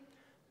you?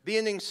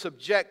 Being in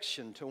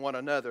subjection to one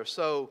another.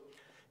 So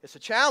it's a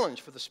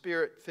challenge for the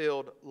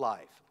Spirit-filled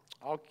life.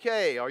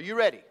 Okay, are you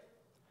ready?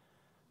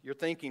 You're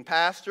thinking,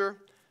 Pastor,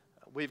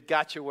 we've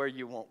got you where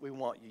we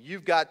want you.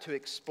 You've got to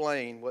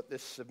explain what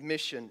this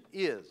submission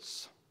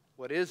is.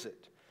 What is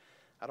it?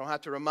 I don't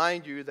have to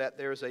remind you that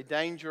there is a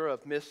danger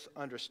of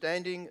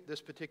misunderstanding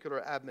this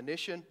particular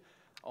admonition.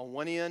 On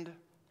one end,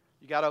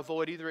 you got to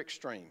avoid either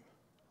extreme.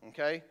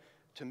 Okay?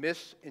 To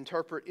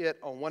misinterpret it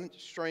on one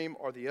extreme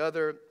or the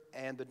other,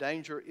 and the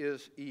danger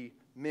is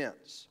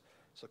immense.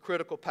 It's a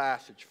critical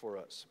passage for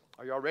us.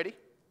 Are y'all ready?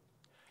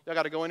 Y'all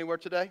got to go anywhere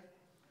today?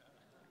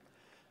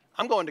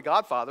 I'm going to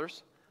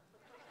Godfather's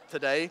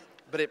today,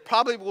 but it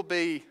probably will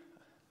be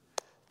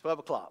 12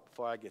 o'clock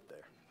before I get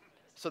there.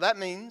 So that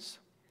means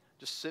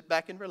just sit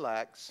back and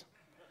relax.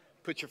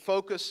 Put your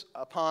focus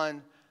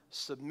upon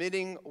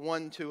submitting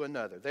one to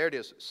another. There it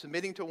is,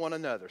 submitting to one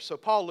another. So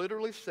Paul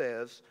literally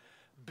says,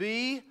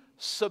 be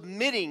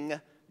submitting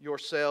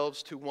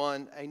yourselves to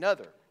one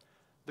another.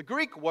 The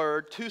Greek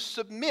word to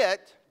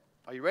submit,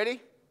 are you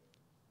ready?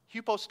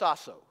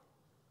 Hypostasso.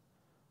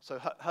 So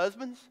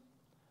husbands,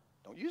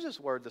 don't use this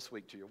word this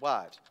week to your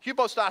wives.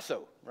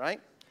 Hypostasso,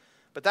 right?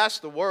 But that's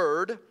the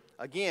word,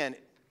 again,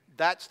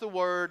 that's the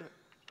word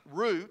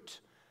root,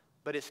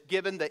 but it's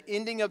given the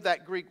ending of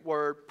that Greek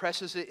word,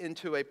 presses it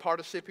into a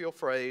participial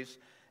phrase,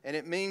 and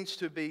it means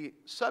to be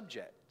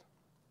subject,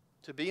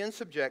 to be in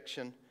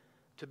subjection,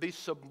 to be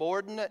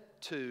subordinate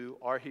to,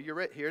 or here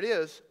it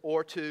is,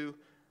 or to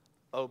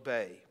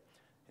obey.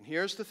 And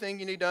here's the thing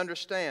you need to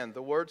understand.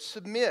 The word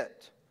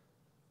submit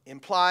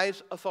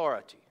implies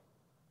authority.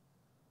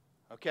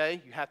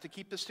 Okay? You have to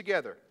keep this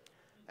together.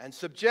 And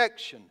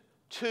subjection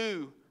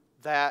to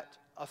that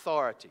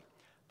authority.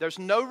 There's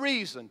no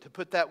reason to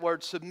put that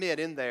word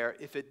submit in there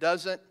if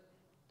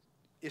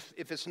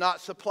it's not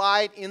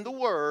supplied in the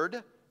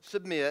word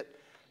submit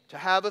to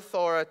have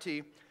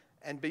authority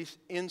and be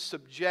in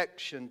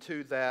subjection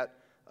to that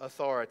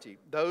authority.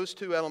 Those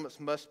two elements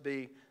must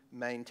be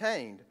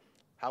maintained.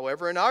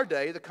 However, in our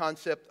day, the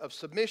concept of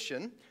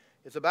submission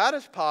is about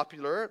as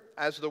popular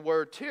as the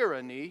word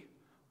tyranny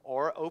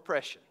or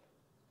oppression.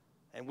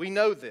 And we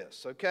know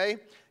this, okay?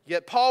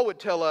 Yet Paul would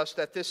tell us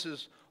that this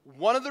is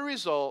one of the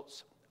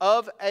results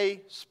of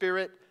a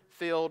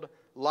Spirit-filled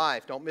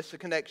life. Don't miss the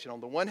connection.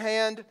 On the one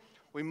hand,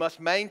 we must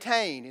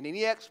maintain, in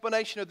any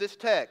explanation of this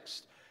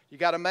text, you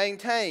got to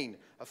maintain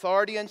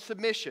authority and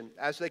submission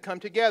as they come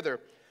together.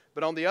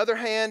 But on the other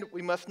hand,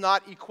 we must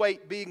not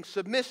equate being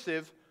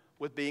submissive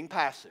with being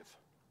passive.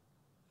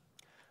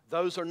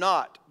 Those are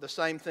not the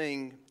same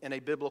thing in a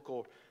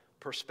biblical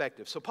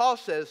perspective. So Paul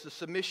says the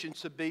submission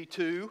should be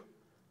to,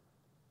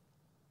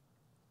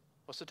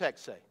 what's the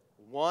text say?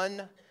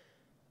 One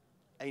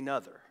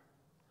another.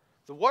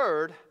 The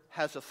word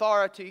has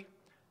authority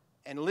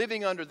and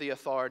living under the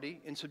authority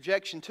in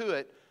subjection to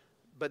it,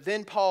 but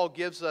then Paul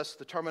gives us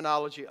the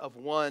terminology of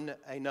one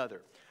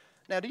another.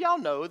 Now, do y'all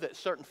know that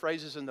certain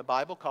phrases in the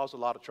Bible cause a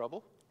lot of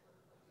trouble?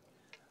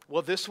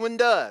 Well, this one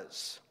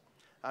does.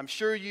 I'm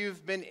sure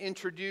you've been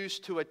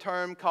introduced to a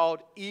term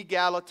called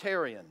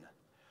egalitarian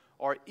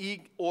or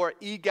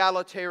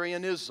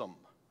egalitarianism,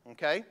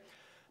 okay?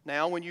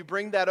 Now, when you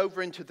bring that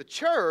over into the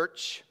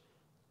church,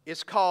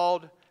 it's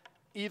called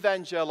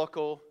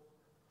evangelical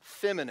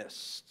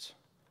feminist.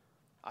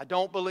 I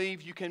don't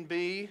believe you can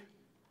be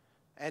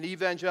an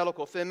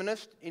evangelical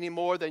feminist any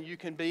more than you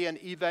can be an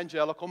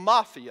evangelical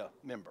mafia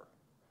member.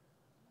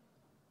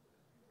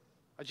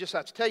 I just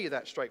have to tell you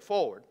that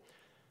straightforward.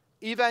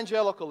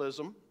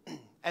 Evangelicalism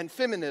and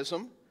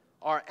feminism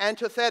are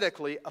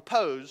antithetically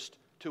opposed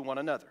to one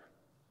another.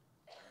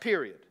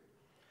 Period.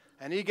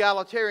 An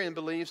egalitarian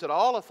believes that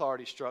all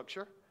authority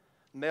structure,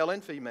 male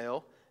and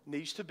female,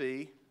 needs to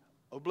be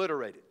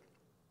obliterated.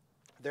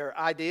 Their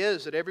idea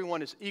is that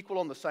everyone is equal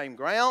on the same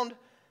ground,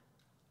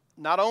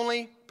 not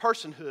only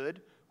personhood,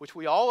 which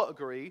we all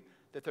agree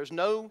that there's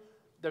no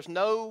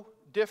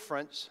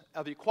difference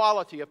of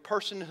equality of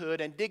personhood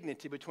and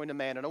dignity between a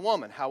man and a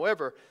woman.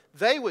 However,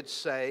 they would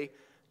say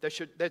there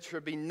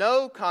should be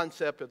no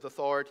concept of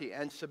authority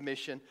and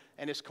submission,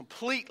 and it's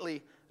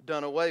completely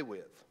done away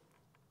with.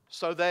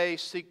 So they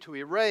seek to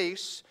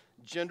erase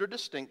gender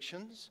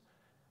distinctions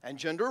and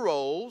gender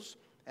roles,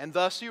 and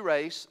thus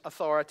erase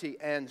authority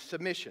and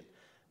submission.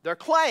 Their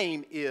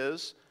claim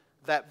is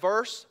that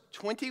verse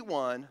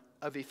 21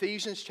 of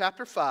Ephesians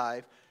chapter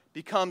 5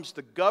 becomes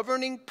the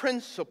governing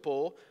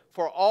principle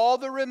for all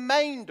the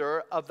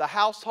remainder of the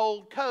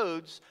household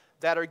codes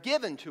that are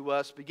given to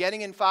us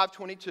beginning in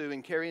 5:22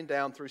 and carrying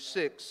down through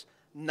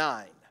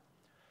 6:9.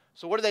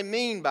 So what do they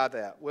mean by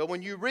that? Well,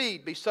 when you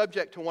read, be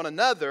subject to one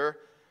another,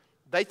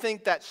 they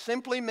think that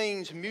simply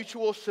means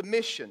mutual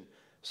submission.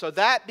 So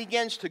that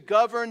begins to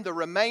govern the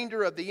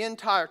remainder of the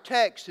entire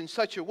text in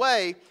such a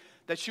way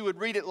that you would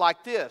read it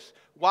like this: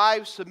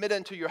 wives, submit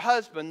unto your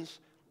husbands,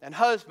 and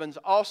husbands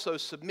also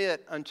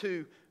submit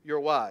unto your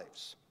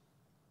wives.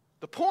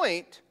 The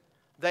point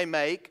they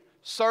make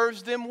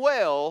serves them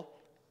well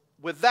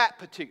with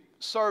that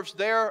serves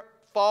their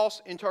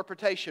false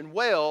interpretation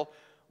well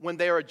when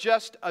they are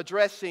just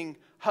addressing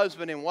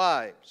husband and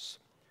wives.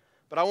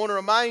 But I want to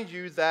remind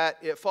you that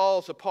it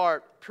falls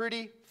apart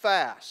pretty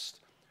fast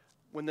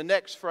when the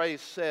next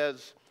phrase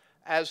says,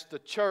 as the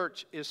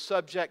church is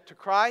subject to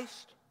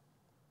Christ.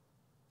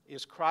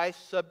 Is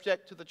Christ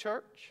subject to the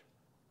church?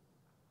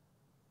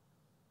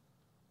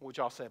 What would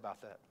y'all say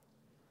about that?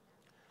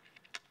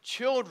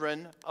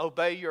 Children,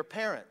 obey your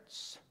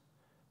parents.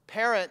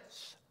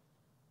 Parents,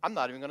 I'm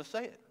not even going to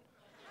say it.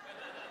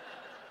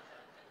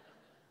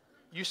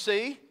 You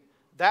see,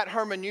 that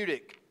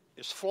hermeneutic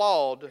is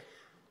flawed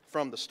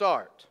from the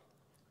start.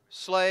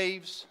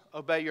 Slaves,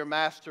 obey your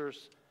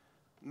masters.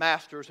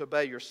 Masters,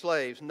 obey your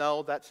slaves.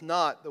 No, that's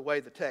not the way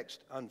the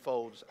text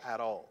unfolds at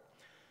all.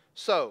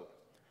 So,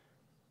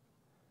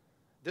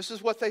 this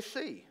is what they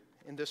see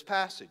in this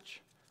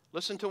passage.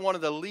 Listen to one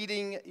of the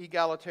leading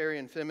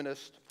egalitarian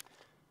feminists,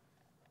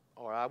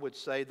 or I would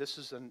say this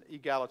is an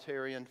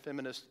egalitarian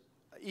feminist,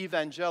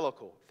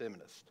 evangelical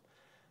feminist.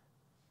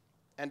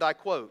 And I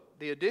quote,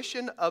 the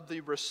addition of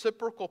the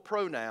reciprocal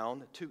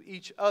pronoun to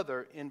each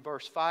other in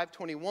verse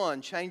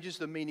 521 changes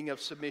the meaning of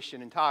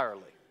submission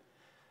entirely.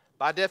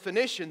 By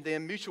definition,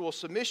 then, mutual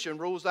submission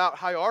rules out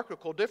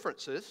hierarchical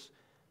differences.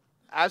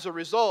 As a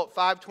result,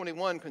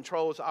 521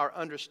 controls our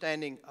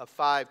understanding of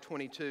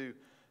 522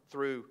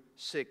 through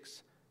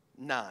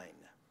 6:9.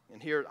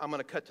 And here I'm going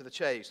to cut to the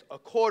chase.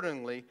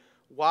 Accordingly,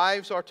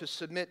 wives are to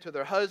submit to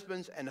their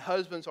husbands, and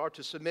husbands are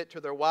to submit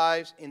to their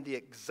wives in the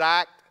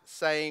exact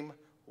same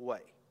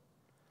way.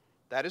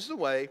 That is the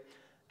way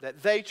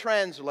that they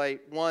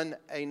translate one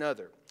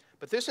another.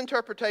 But this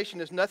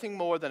interpretation is nothing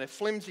more than a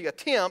flimsy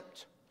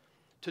attempt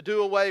to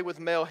do away with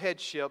male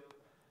headship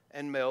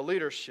and male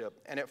leadership,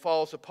 and it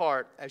falls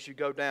apart as you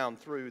go down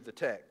through the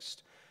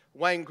text.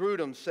 Wayne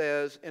Grudem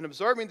says, in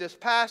observing this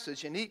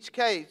passage, in each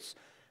case,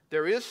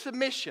 there is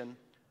submission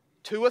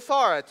to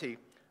authority,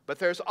 but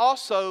there's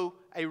also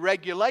a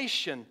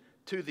regulation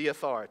to the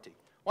authority.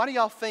 Why do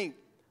y'all think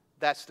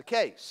that's the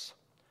case?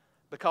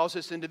 Because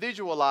it's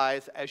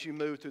individualized as you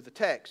move through the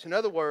text. In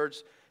other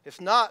words,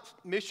 it's not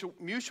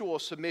mutual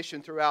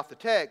submission throughout the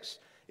text.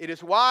 It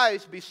is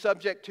wise to be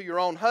subject to your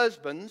own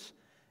husbands.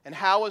 And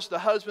how is the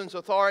husband's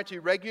authority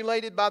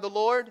regulated by the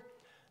Lord?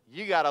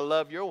 You got to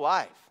love your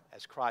wife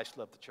as Christ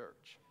loved the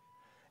church.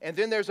 And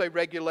then there's a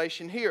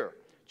regulation here.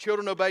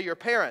 Children, obey your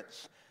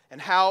parents. And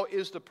how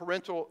is the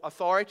parental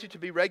authority to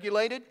be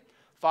regulated?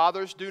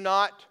 Fathers, do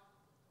not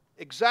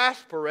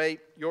exasperate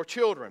your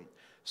children.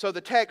 So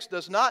the text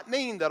does not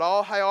mean that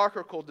all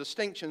hierarchical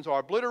distinctions are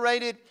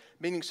obliterated,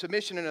 meaning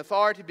submission and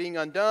authority being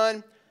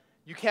undone.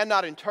 You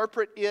cannot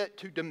interpret it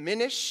to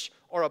diminish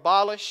or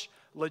abolish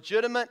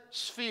legitimate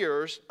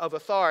spheres of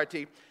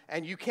authority,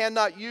 and you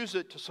cannot use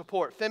it to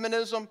support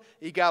feminism,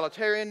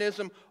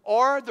 egalitarianism,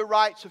 or the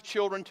rights of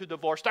children to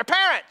divorce their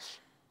parents.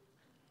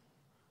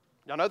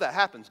 Y'all know that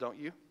happens, don't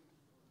you?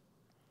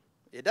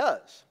 It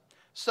does.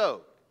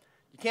 So,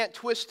 you can't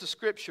twist the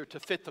Scripture to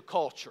fit the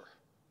culture.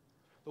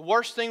 The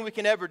worst thing we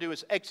can ever do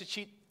is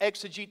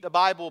exegete the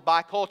Bible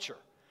by culture.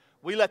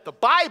 We let the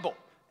Bible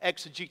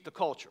exegete the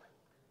culture.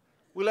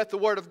 We let the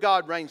Word of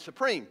God reign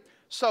supreme.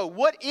 So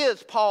what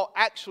is Paul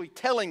actually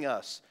telling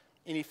us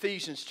in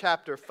Ephesians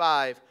chapter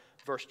 5,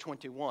 verse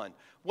 21?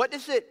 What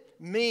does it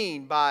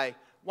mean by,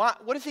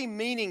 what is he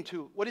meaning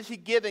to, what is he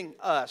giving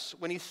us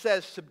when he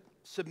says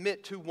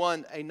submit to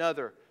one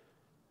another?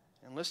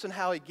 And listen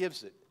how he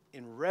gives it,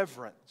 in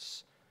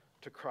reverence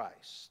to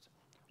Christ.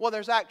 Well,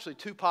 there's actually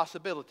two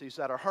possibilities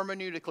that are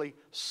hermeneutically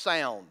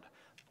sound.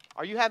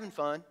 Are you having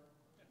fun?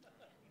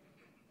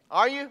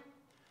 Are you?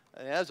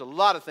 There's a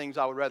lot of things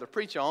I would rather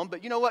preach on,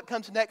 but you know what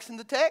comes next in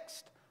the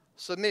text?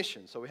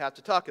 Submission. So we have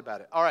to talk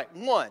about it. All right,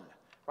 one.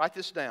 Write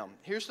this down.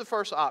 Here's the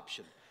first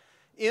option.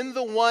 In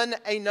the one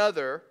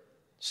another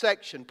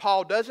section,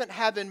 Paul doesn't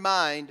have in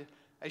mind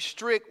a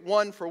strict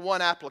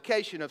one-for-one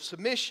application of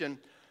submission,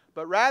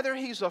 but rather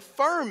he's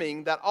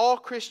affirming that all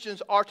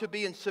Christians are to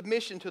be in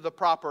submission to the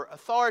proper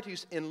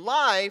authorities in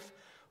life,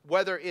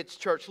 whether it's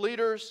church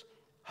leaders,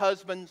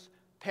 husbands,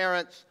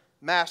 parents,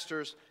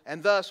 masters,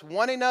 and thus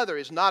one another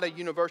is not a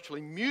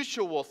universally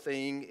mutual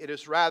thing. It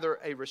is rather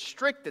a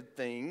restricted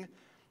thing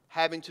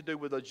having to do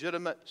with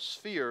legitimate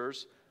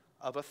spheres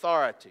of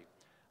authority.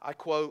 I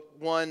quote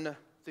one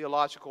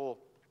theological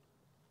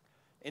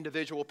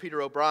individual,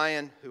 Peter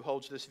O'Brien, who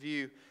holds this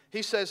view.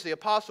 He says the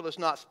apostle is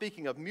not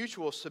speaking of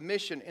mutual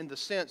submission in the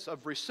sense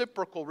of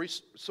reciprocal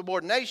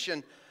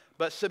subordination,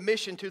 but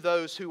submission to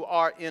those who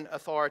are in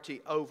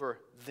authority over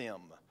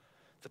them.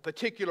 The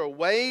particular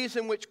ways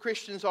in which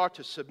Christians are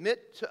to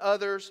submit to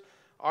others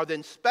are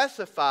then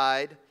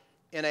specified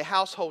in a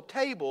household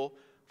table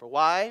for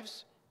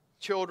wives,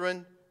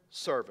 children,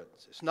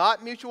 servants. It's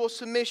not mutual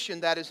submission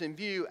that is in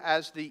view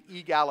as the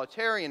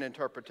egalitarian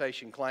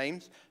interpretation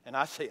claims, and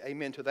I say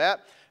amen to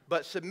that,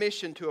 but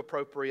submission to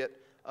appropriate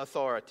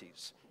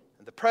authorities.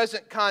 In the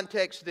present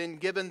context, then,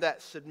 given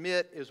that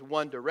submit is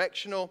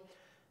one-directional,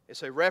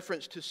 it's a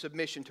reference to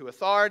submission to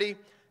authority,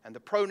 and the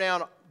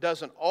pronoun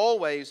doesn't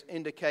always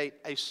indicate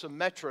a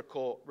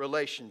symmetrical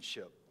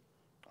relationship.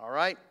 All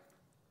right?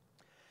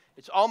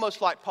 It's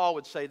almost like Paul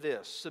would say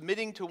this,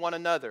 submitting to one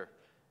another,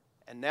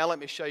 and now let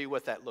me show you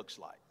what that looks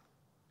like.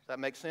 Does that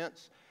make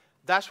sense?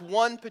 That's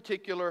one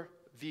particular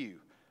view.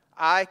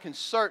 I can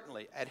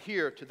certainly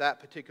adhere to that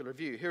particular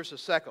view. Here's the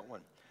second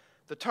one.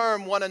 The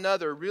term one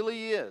another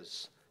really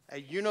is a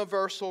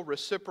universal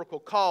reciprocal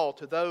call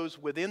to those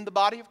within the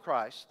body of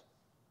Christ.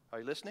 Are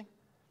you listening?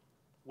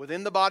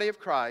 Within the body of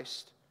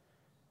Christ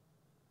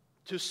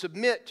to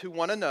submit to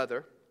one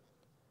another,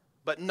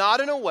 but not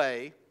in a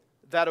way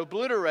that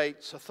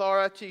obliterates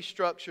authority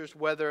structures,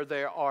 whether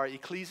they are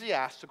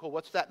ecclesiastical.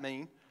 What's that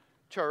mean?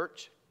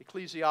 Church,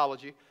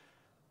 ecclesiology.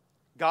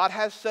 God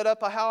has set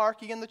up a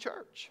hierarchy in the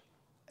church.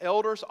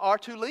 Elders are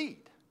to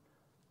lead.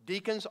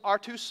 Deacons are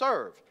to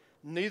serve.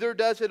 Neither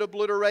does it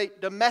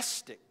obliterate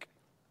domestic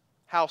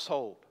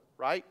household,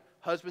 right?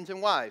 Husbands and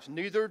wives.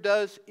 Neither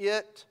does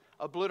it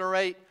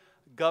obliterate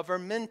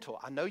governmental.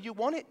 I know you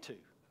want it to,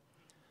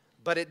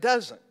 but it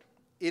doesn't.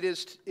 It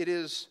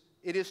is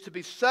to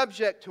be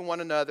subject to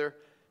one another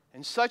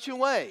in such a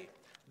way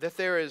that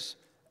there is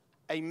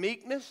a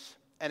meekness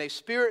and a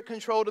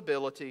spirit-controlled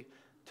ability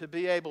to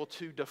be able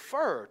to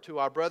defer to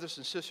our brothers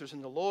and sisters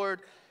in the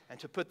Lord and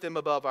to put them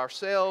above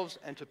ourselves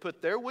and to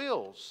put their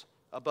wills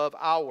above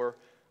our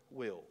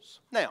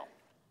wills. Now,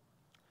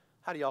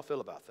 how do y'all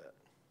feel about that?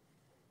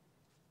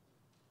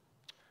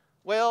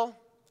 Well,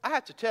 I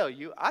have to tell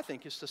you, I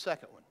think it's the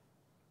second one.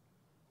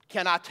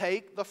 Can I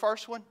take the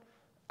first one?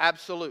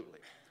 Absolutely.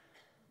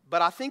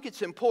 But I think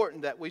it's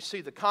important that we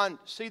see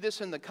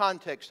this in the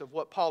context of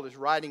what Paul is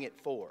writing it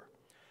for.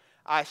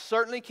 I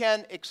certainly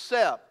can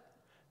accept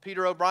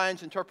Peter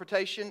O'Brien's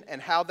interpretation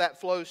and how that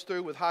flows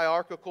through with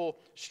hierarchical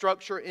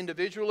structure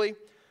individually,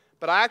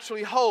 but I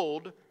actually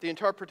hold the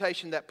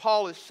interpretation that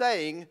Paul is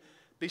saying,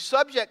 be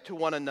subject to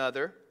one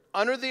another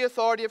under the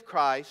authority of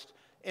Christ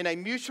in a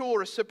mutual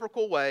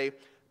reciprocal way,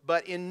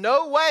 but in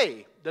no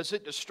way does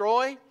it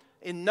destroy,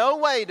 In no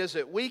way does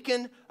it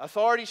weaken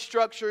authority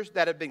structures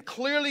that have been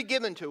clearly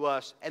given to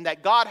us and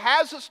that God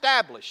has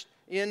established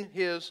in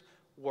His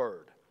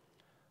Word.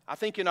 I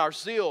think in our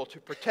zeal to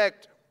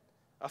protect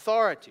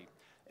authority,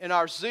 in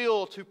our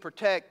zeal to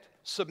protect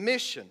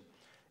submission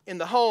in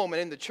the home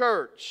and in the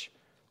church,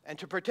 and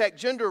to protect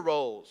gender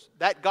roles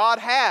that God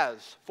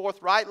has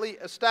forthrightly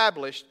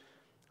established,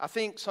 I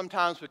think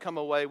sometimes we come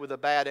away with a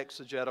bad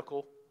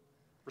exegetical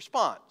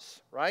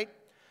response, right?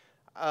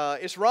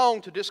 It's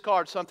wrong to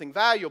discard something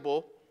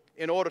valuable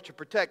in order to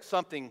protect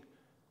something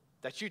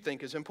that you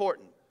think is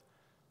important.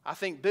 I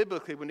think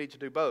biblically we need to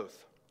do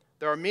both.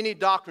 There are many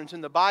doctrines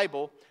in the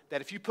Bible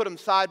that if you put them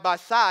side by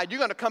side, you're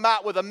going to come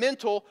out with a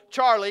mental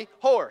Charlie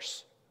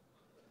horse.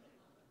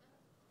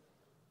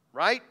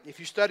 Right? If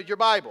you studied your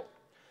Bible.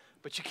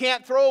 But you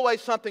can't throw away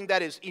something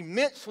that is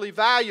immensely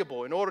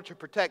valuable in order to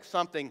protect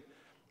something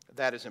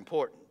that is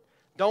important.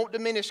 Don't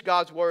diminish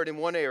God's Word in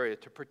one area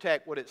to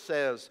protect what it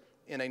says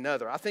in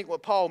another. I think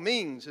what Paul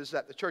means is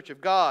that the church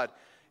of God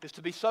is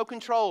to be so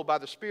controlled by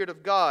the Spirit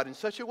of God in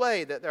such a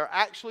way that they're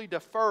actually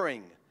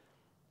deferring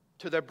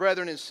to their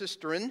brethren and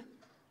sisterin,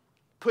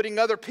 putting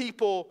other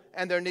people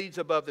and their needs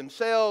above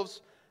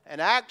themselves,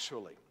 and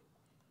actually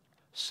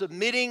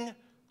submitting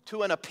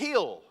to an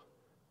appeal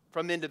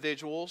from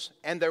individuals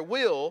and their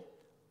will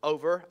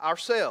over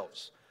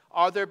ourselves.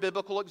 Are there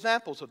biblical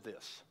examples of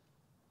this?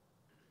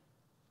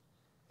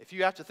 If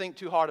you have to think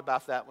too hard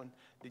about that one,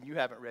 then you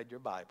haven't read your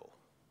Bible.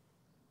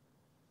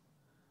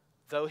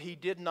 Though he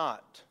did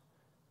not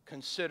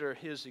consider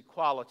his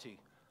equality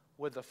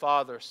with the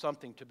Father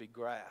something to be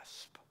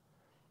grasped,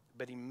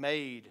 but he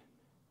made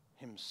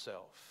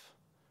himself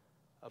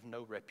of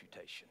no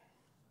reputation.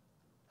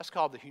 That's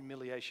called the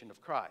humiliation of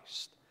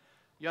Christ.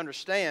 You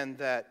understand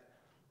that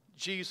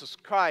Jesus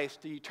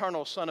Christ, the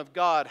eternal Son of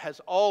God, has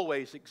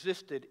always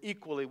existed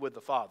equally with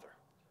the Father.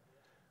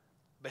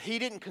 But he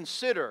didn't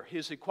consider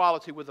his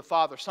equality with the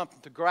Father something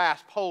to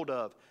grasp hold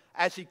of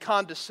as he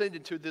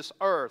condescended to this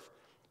earth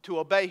to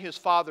obey his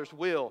Father's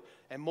will,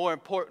 and more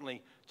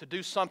importantly, to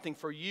do something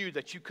for you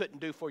that you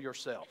couldn't do for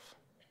yourself.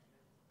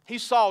 He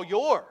saw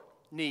your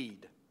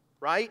need,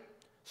 right?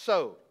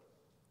 So,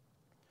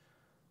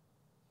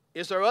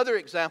 is there other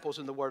examples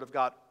in the Word of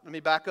God? Let me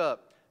back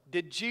up.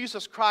 Did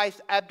Jesus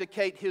Christ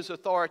abdicate his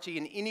authority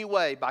in any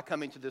way by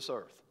coming to this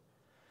earth?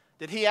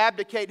 Did he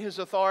abdicate his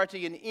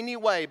authority in any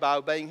way by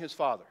obeying his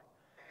Father?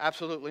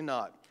 Absolutely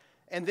not.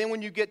 And then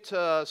when you get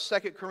to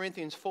 2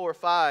 Corinthians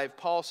 4:5,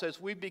 Paul says,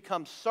 we've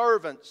become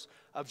servants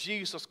of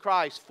Jesus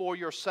Christ for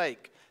your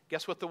sake.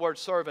 Guess what the word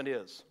servant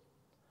is?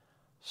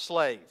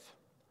 Slave.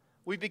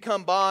 We've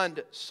become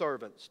bond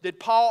servants. Did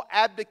Paul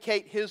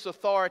abdicate his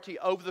authority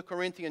over the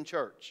Corinthian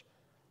church?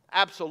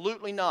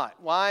 Absolutely not.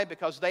 Why?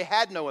 Because they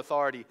had no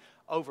authority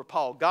over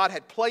Paul. God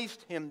had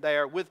placed him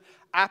there with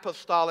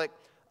apostolic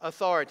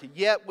authority.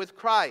 Yet with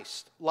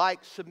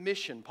Christ-like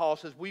submission, Paul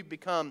says, we've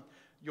become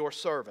your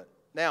servant.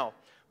 Now,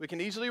 we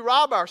can easily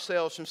rob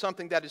ourselves from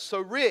something that is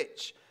so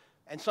rich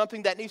and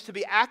something that needs to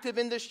be active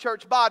in this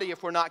church body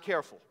if we're not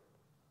careful.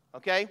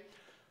 Okay?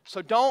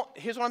 So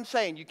here's what I'm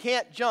saying. You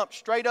can't jump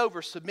straight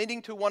over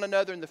submitting to one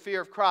another in the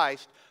fear of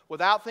Christ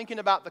without thinking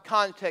about the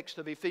context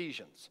of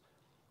Ephesians.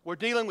 We're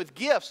dealing with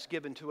gifts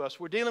given to us.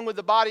 We're dealing with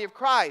the body of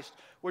Christ.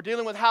 We're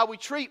dealing with how we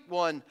treat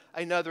one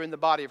another in the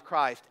body of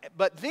Christ.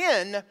 But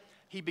then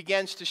he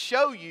begins to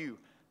show you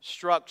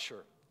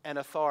structure and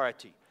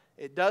authority.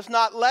 It does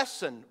not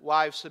lessen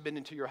wives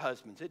submitting to your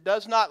husbands. It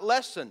does not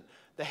lessen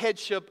the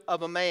headship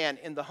of a man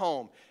in the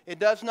home. It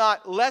does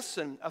not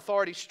lessen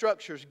authority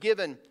structures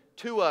given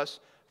to us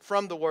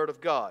from the Word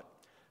of God.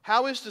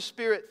 How is the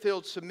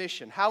Spirit-filled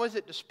submission? How is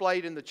it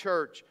displayed in the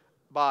church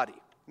body?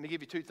 Let me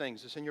give you two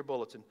things. It's in your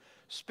bulletin.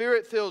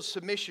 Spirit-filled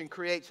submission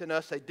creates in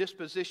us a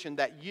disposition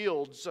that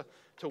yields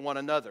to one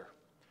another.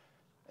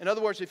 In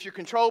other words, if you're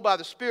controlled by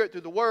the Spirit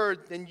through the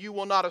Word, then you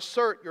will not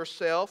assert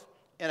yourself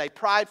in a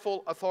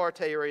prideful,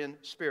 authoritarian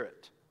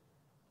spirit.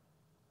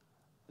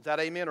 Is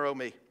that amen or oh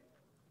me?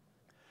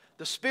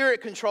 The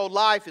Spirit-controlled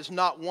life is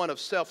not one of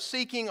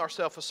self-seeking or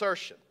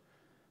self-assertion.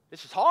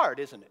 This is hard,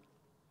 isn't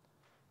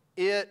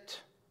it?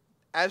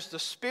 As the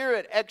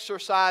Spirit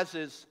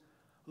exercises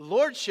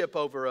lordship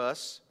over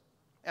us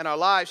and our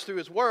lives through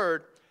His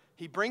Word,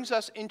 He brings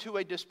us into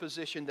a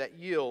disposition that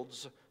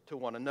yields to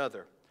one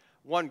another.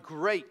 One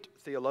great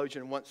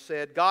theologian once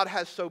said, God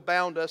has so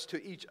bound us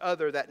to each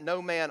other that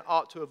no man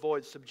ought to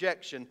avoid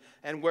subjection,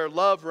 and where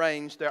love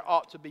reigns, there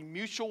ought to be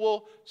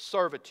mutual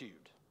servitude.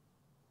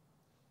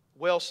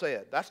 Well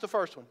said. That's the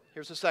first one.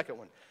 Here's the second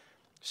one.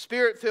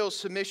 Spirit-filled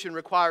submission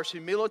requires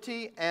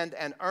humility and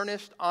an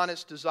earnest,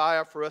 honest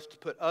desire for us to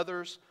put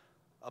others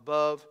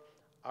above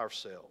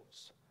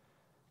ourselves.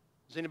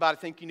 Does anybody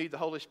think you need the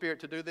Holy Spirit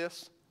to do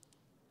this?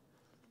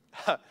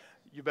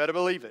 You better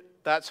believe it.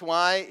 That's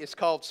why it's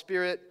called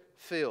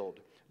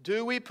Spirit-filled.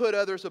 Do we put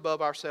others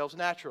above ourselves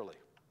naturally?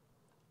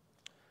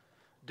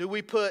 Do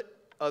we put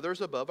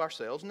others above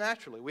ourselves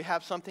naturally? We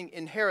have something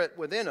inherent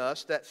within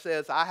us that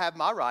says, I have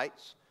my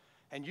rights,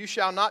 and you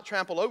shall not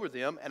trample over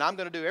them, and I'm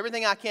going to do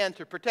everything I can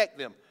to protect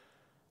them.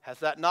 Has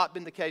that not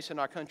been the case in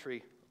our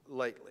country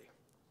lately.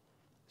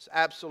 It's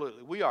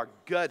absolutely. We are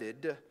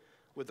gutted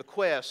with the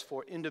quest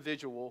for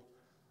individual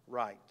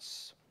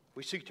rights.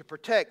 We seek to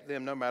protect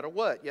them no matter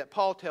what. Yet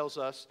Paul tells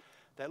us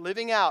that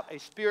living out a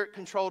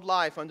Spirit-controlled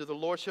life under the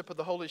lordship of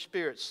the Holy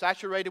Spirit,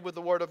 saturated with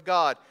the Word of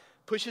God,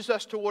 pushes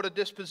us toward a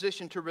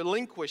disposition to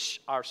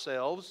relinquish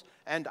ourselves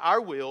and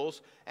our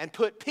wills and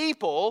put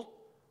people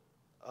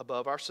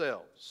above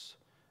ourselves.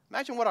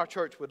 Imagine what our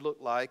church would look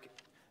like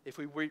if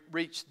we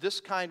reached this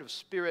kind of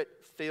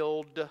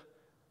Spirit-filled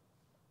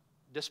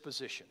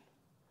disposition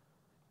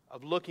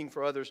of looking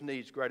for others'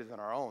 needs greater than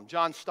our own.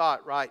 John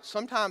Stott writes,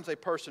 sometimes a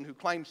person who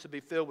claims to be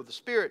filled with the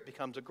Spirit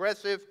becomes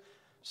aggressive,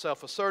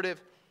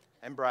 self-assertive,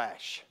 and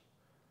brash.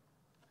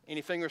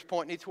 Any fingers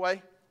pointing each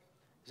way?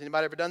 Has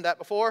anybody ever done that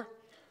before?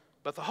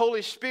 But the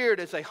Holy Spirit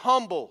is a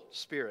humble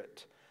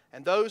spirit,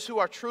 and those who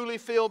are truly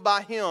filled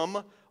by Him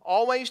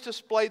always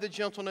display the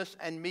gentleness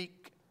and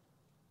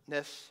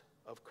meekness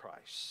of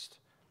Christ.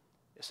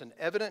 It's an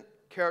evident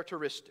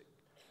characteristic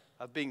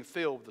of being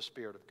filled with the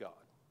Spirit of God.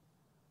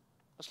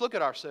 Let's look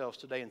at ourselves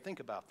today and think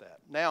about that.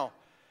 Now,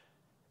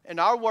 in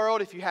our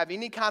world, if you have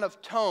any kind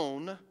of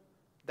tone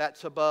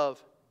that's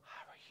above,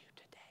 how are you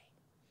today?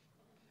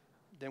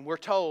 Then we're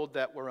told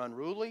that we're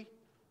unruly,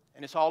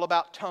 and it's all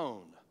about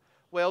tone.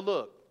 Well,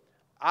 look,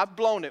 I've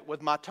blown it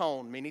with my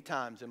tone many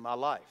times in my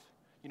life.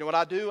 You know what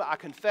I do? I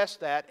confess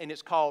that, and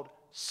it's called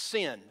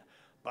sin.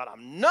 But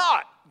I'm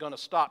not going to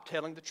stop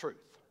telling the truth.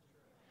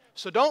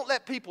 So don't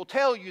let people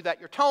tell you that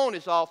your tone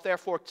is off,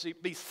 therefore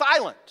be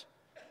silent.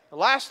 The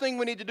last thing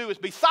we need to do is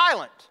be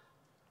silent.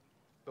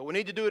 But we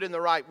need to do it in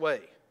the right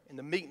way, in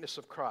the meekness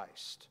of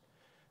Christ.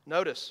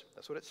 Notice,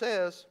 that's what it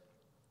says.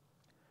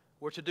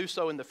 We're to do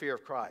so in the fear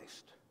of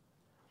Christ.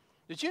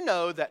 Did you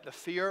know that the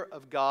fear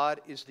of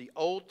God is the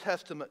Old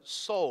Testament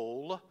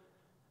soul,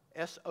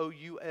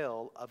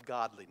 S-O-U-L, of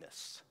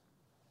godliness?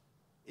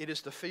 It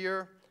is the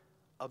fear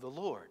of the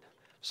Lord.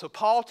 So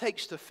Paul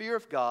takes the fear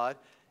of God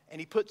and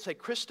he puts a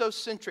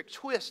Christocentric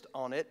twist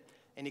on it,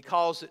 and he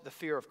calls it the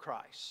fear of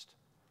Christ.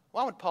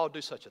 Why would Paul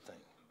do such a thing?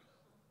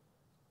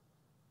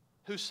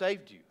 Who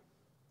saved you?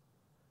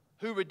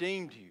 Who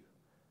redeemed you?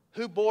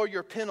 Who bore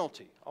your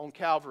penalty on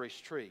Calvary's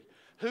tree?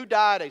 Who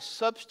died a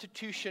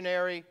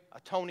substitutionary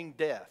atoning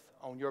death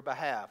on your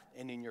behalf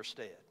and in your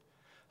stead?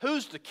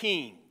 Who's the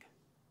king?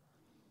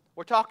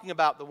 We're talking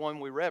about the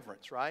one we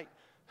reverence, right?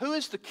 Who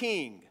is the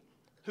king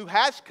who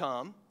has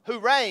come, who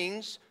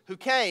reigns, who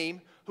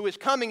came, who is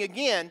coming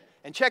again?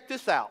 And check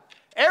this out.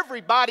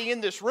 Everybody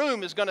in this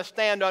room is going to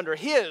stand under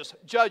His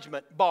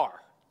judgment bar.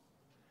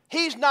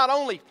 He's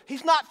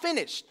not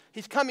finished.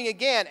 He's coming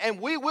again, and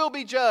we will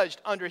be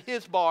judged under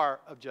His bar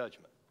of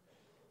judgment.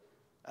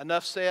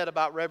 Enough said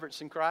about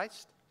reverencing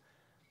Christ,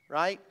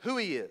 right? Who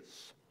He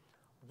is,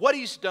 what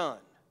He's done,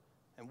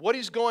 and what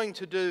He's going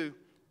to do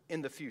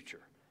in the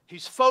future.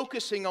 He's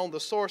focusing on the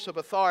source of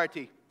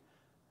authority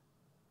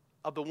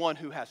of the one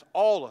who has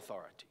all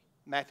authority,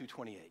 Matthew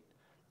 28.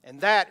 And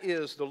that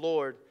is the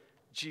Lord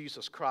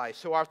Jesus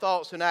Christ. So our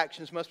thoughts and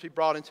actions must be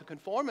brought into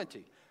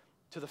conformity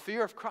to the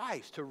fear of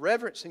Christ, to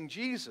reverencing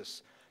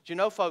Jesus. Do you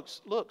know,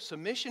 folks, look,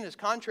 submission is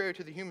contrary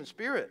to the human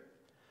spirit.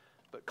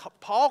 But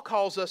Paul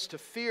calls us to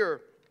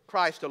fear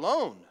Christ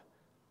alone.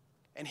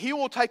 And He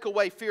will take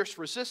away fierce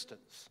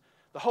resistance.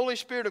 The Holy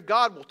Spirit of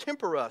God will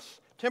temper us,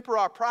 temper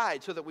our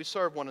pride so that we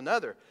serve one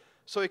another.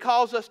 So He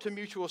calls us to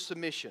mutual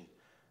submission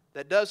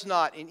that does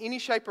not in any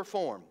shape or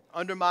form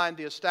undermine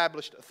the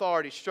established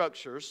authority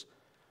structures,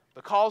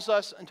 but calls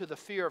us into the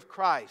fear of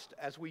Christ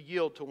as we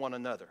yield to one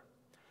another.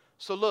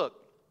 So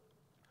look,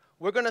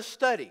 we're going to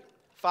study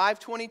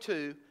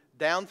 5:22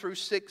 down through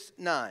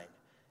 6:9.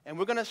 And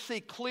we're going to see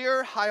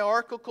clear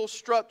hierarchical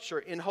structure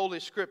in Holy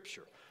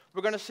Scripture.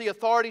 We're going to see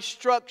authority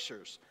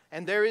structures,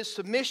 and there is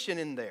submission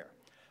in there.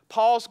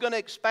 Paul's going to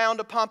expound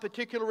upon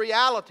particular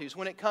realities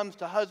when it comes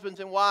to husbands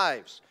and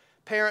wives,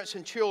 parents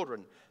and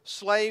children,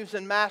 slaves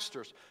and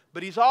masters.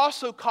 But he's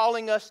also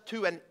calling us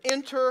to an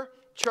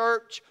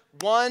inter-church,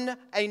 one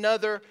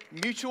another,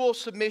 mutual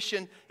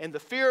submission in the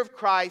fear of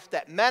Christ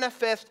that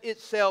manifests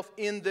itself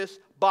in this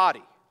body.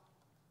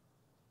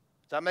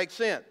 Does that make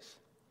sense?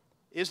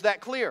 Is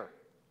that clear?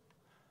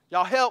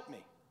 Y'all help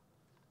me.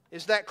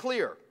 Is that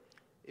clear?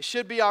 It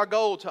should be our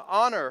goal to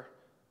honor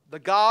the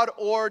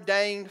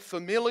God-ordained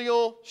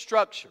familial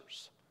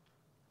structures,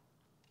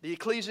 the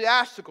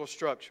ecclesiastical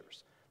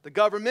structures, the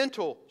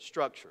governmental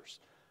structures.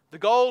 The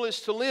goal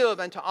is to live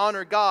and to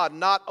honor God,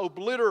 not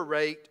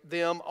obliterate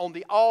them on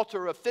the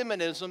altar of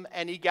feminism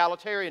and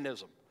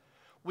egalitarianism.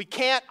 We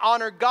can't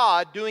honor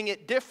God doing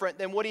it different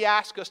than what He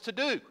asked us to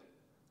do.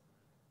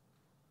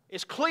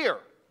 It's clear.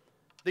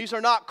 These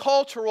are not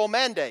cultural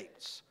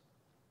mandates.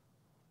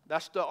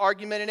 That's the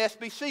argument in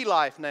SBC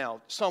life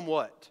now,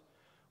 somewhat.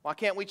 Why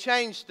can't we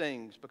change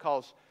things?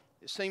 Because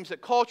it seems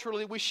that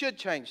culturally we should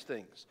change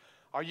things.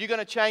 Are you going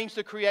to change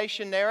the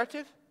creation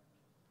narrative?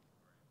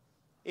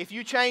 If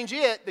you change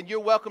it, then you're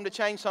welcome to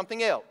change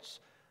something else.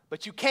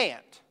 But you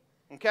can't,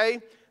 okay?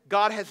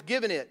 God has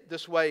given it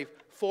this way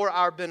for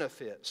our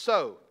benefit.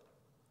 So,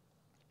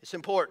 it's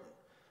important.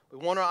 We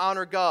want to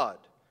honor God.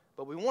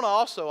 But we want to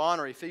also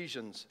honor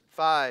Ephesians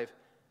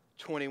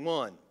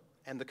 5:21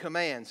 and the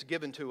commands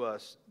given to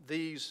us,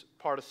 these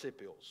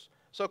participles.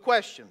 So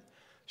question,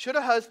 should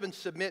a husband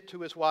submit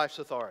to his wife's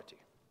authority?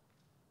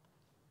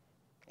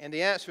 And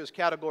the answer is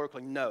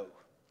categorically no,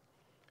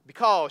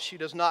 because she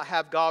does not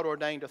have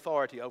God-ordained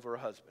authority over her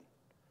husband.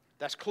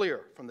 That's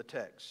clear from the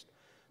text.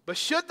 But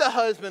should the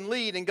husband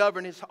lead and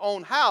govern his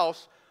own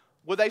house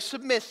with a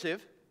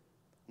submissive,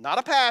 not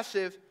a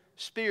passive,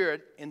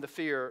 spirit in the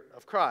fear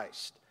of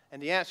Christ?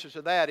 And the answer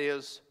to that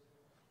is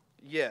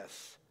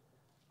yes.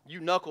 You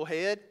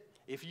knucklehead,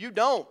 if you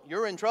don't,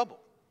 you're in trouble.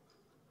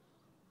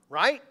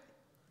 Right?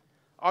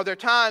 Are there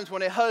times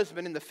when a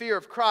husband in the fear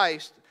of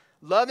Christ,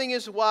 loving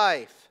his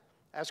wife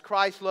as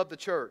Christ loved the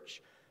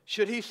church,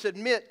 should he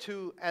submit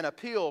to an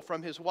appeal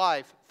from his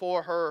wife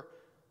for her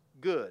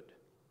good?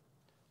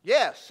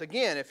 Yes,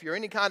 again, if you're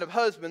any kind of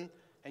husband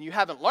and you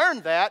haven't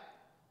learned that,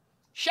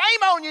 shame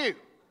on you.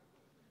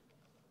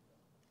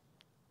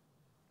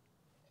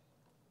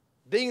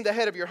 Being the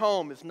head of your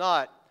home is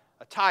not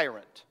a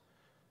tyrant,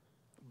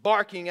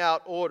 barking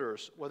out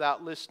orders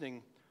without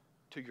listening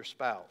to your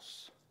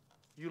spouse.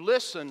 You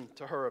listen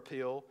to her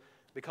appeal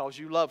because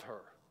you love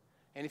her.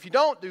 And if you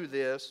don't do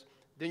this,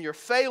 then you're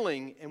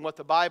failing in what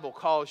the Bible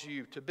calls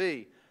you to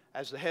be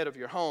as the head of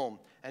your home.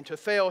 And to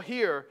fail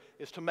here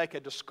is to make a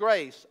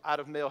disgrace out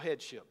of male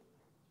headship.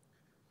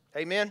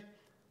 Amen?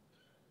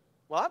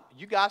 Well,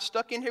 you guys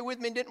stuck in here with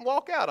me and didn't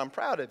walk out. I'm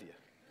proud of you.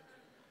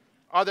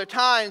 Are there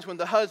times when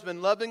the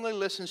husband lovingly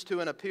listens to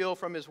an appeal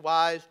from his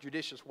wise,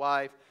 judicious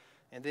wife,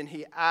 and then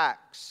he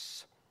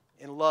acts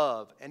in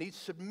love and he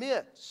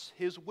submits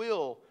his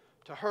will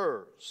to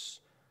hers?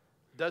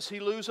 Does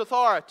he lose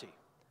authority?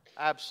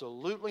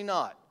 Absolutely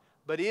not.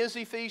 But is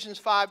Ephesians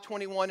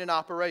 5:21 in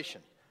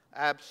operation?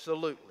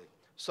 Absolutely.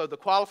 So the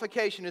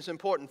qualification is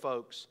important,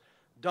 folks.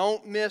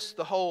 Don't miss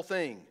the whole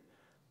thing.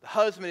 The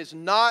husband is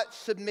not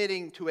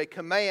submitting to a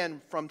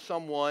command from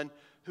someone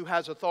who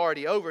has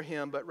authority over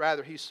him, but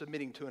rather he's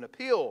submitting to an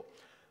appeal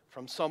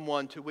from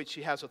someone to which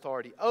he has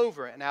authority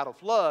over. And out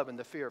of love and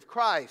the fear of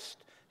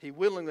Christ, he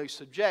willingly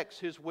subjects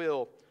his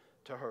will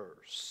to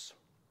hers.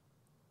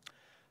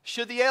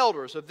 Should the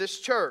elders of this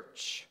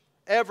church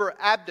ever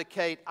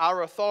abdicate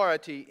our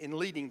authority in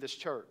leading this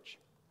church?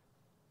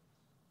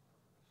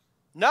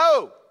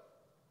 No,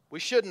 we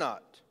should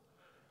not.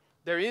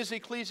 There is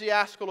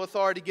ecclesiastical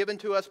authority given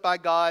to us by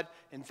God,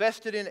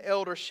 invested in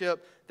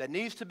eldership, that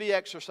needs to be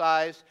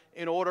exercised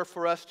in order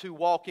for us to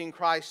walk in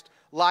Christ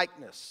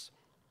likeness.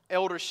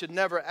 Elders should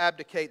never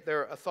abdicate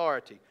their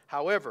authority.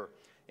 However,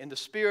 in the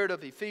spirit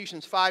of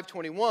Ephesians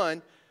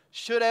 5:21,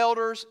 should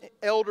elders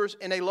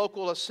in a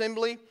local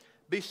assembly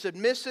be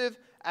submissive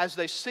as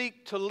they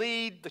seek to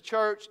lead the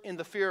church in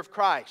the fear of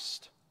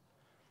Christ?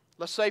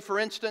 Let's say, for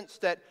instance,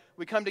 that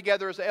we come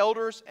together as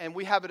elders and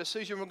we have a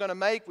decision we're going to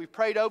make. We've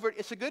prayed over it.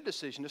 It's a good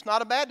decision. It's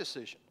not a bad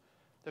decision.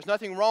 There's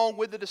nothing wrong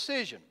with the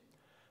decision.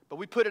 But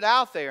we put it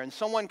out there and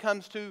someone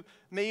comes to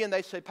me and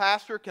they say,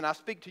 Pastor, can I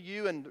speak to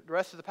you and the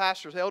rest of the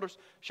pastors, elders?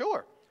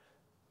 Sure.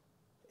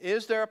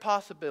 Is there a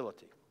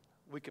possibility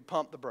we could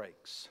pump the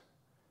brakes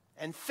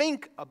and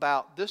think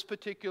about this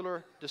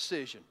particular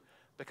decision?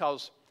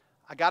 Because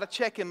I got to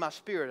check in my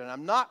spirit and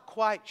I'm not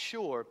quite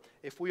sure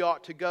if we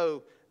ought to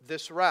go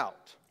this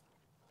route.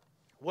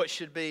 What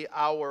should be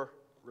our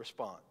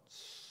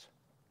response?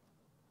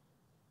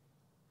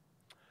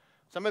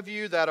 Some of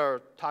you that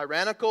are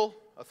tyrannical,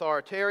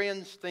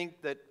 authoritarians,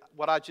 think that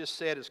what I just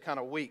said is kind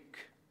of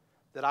weak,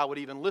 that I would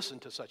even listen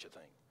to such a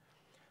thing.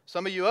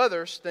 Some of you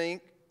others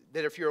think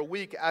that if you're a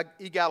weak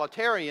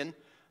egalitarian,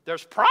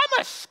 there's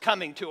promise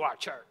coming to our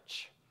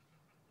church,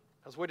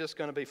 because we're just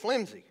going to be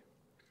flimsy.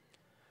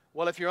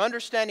 Well, if you're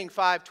understanding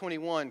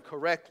 5:21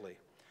 correctly,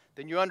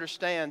 then you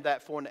understand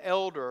that for an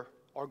elder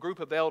or group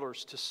of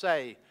elders to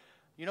say,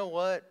 you know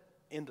what,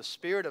 in the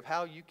spirit of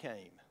how you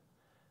came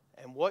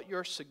and what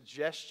your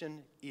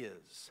suggestion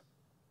is,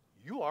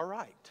 you are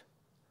right.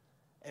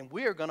 And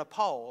we are going to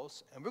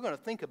pause and we're going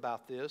to think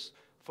about this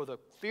for the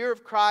fear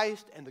of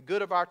Christ and the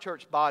good of our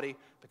church body,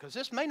 because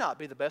this may not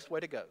be the best way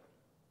to go.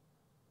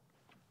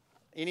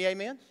 Any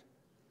amens?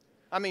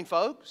 I mean,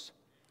 folks,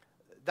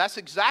 that's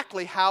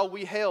exactly how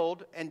we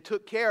held and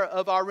took care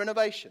of our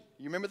renovation.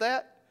 You remember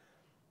that?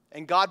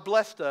 And God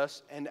blessed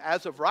us. And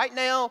as of right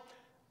now,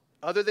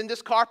 other than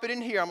this carpet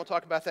in here, I'm going to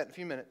talk about that in a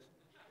few minutes.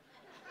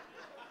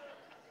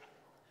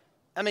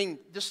 I mean,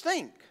 just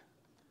think.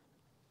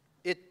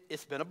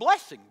 It's been a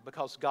blessing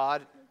because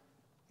God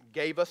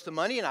gave us the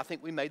money, and I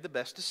think we made the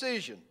best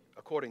decision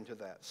according to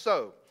that.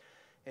 So,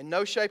 in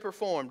no shape or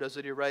form does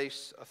it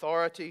erase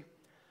authority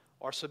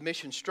or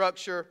submission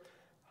structure.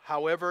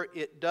 However,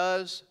 it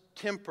does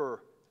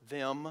temper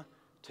them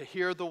to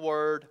hear the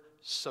word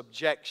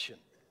subjection,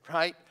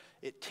 right?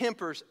 It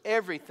tempers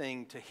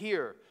everything to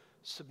hear,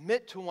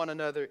 submit to one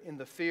another in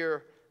the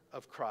fear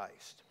of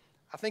Christ.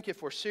 I think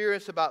if we're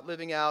serious about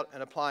living out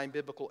and applying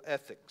biblical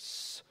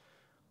ethics,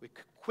 we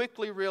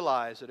quickly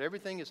realize that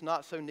everything is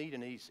not so neat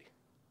and easy,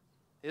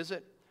 is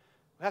it?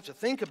 We have to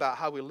think about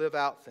how we live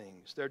out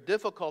things. There are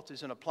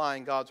difficulties in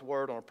applying God's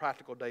word on a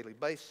practical daily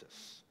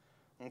basis.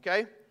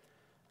 Okay?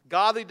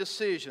 Godly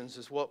decisions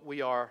is what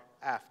we are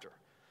after.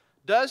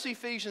 Does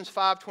Ephesians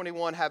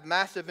 5:21 have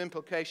massive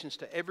implications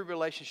to every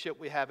relationship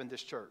we have in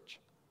this church?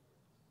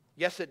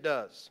 Yes, it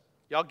does.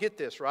 Y'all get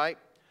this, right?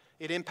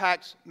 It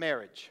impacts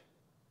marriage.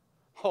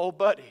 Oh,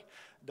 buddy,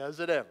 does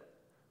it ever,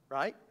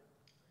 right?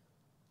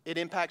 It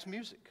impacts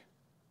music.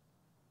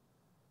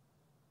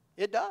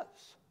 It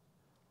does.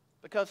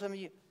 Because, I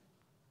mean,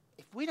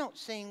 if we don't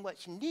sing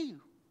what's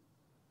new,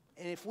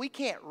 and if we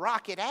can't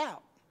rock it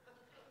out,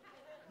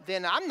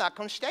 then I'm not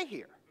going to stay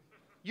here.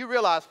 You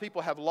realize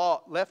people have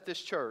left this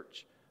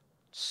church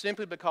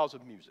simply because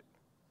of music.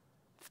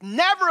 It's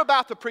never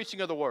about the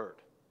preaching of the word,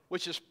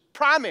 which is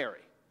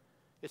primary.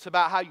 It's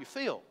about how you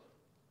feel.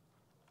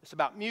 It's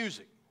about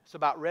music. It's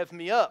about rev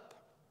me up,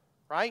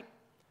 right?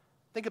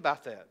 Think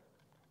about that.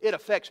 It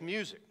affects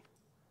music.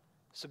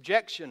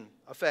 Subjection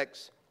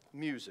affects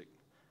music.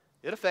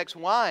 It affects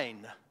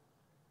wine.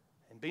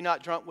 And be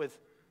not drunk with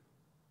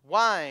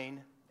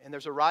wine. And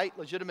there's a right,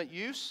 legitimate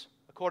use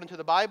according to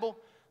the Bible.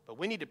 But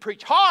we need to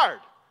preach hard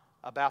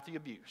about the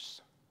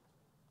abuse.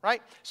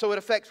 Right? So it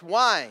affects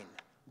wine.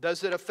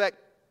 Does it affect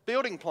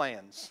building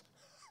plans?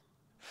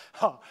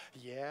 Oh,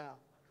 yeah,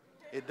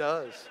 it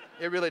does.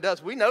 It really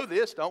does. We know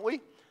this, don't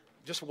we?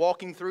 Just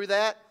walking through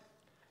that.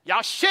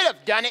 Y'all should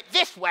have done it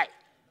this way.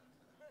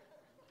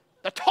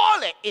 The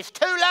toilet is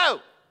too low.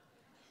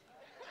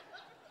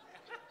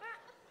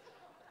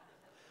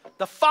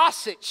 The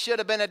faucet should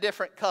have been a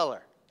different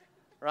color.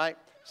 Right?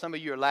 Some of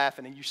you are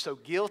laughing and you're so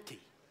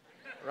guilty.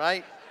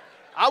 Right?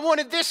 I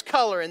wanted this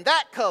color and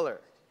that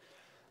color.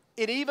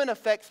 It even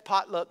affects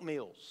potluck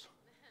meals.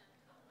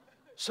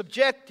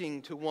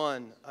 Subjecting to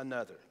one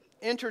another.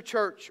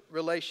 Interchurch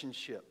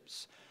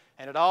relationships.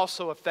 And it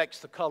also affects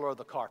the color of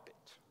the carpet.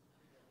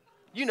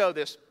 You know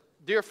this.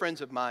 Dear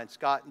friends of mine,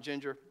 Scott and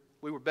Ginger,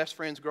 we were best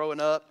friends growing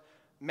up,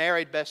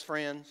 married best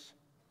friends,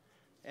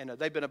 and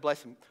they've been a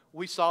blessing.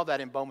 We saw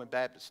that in Bowman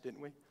Baptist, didn't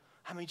we?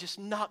 I mean, just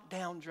knock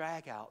down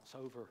drag-outs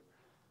over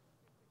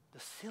the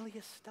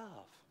silliest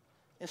stuff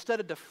instead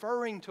of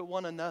deferring to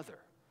one another.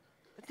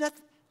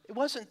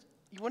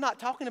 We're not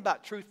talking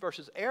about truth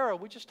versus error.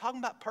 We're just talking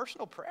about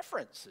personal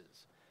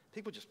preferences.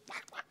 People just,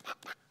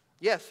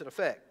 yes, it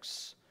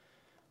affects.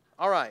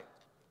 All right.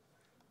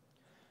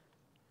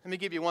 Let me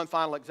give you one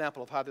final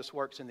example of how this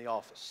works in the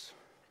office.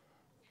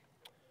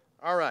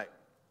 All right.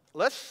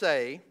 Let's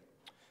say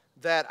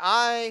that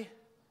I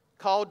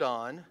call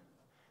Don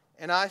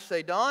and I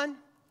say, Don,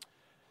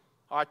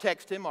 or I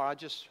text him or I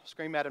just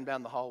scream at him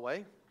down the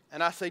hallway.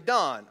 And I say,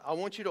 Don, I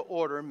want you to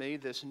order me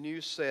this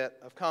new set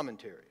of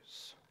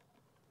commentaries.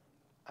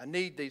 I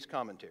need these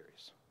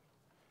commentaries.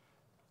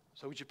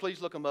 So would you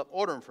please look them up,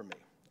 order them for me?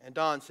 And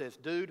Don says,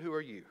 dude, who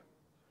are you?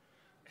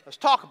 Let's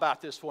talk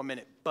about this for a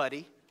minute,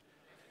 buddy.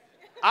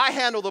 I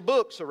handle the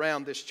books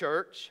around this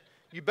church.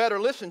 You better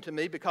listen to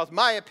me because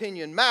my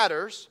opinion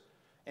matters,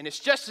 and it's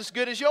just as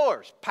good as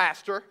yours,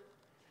 pastor.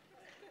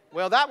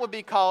 Well, that would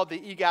be called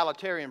the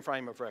egalitarian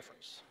frame of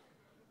reference.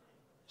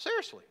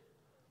 Seriously.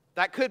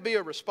 That could be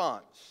a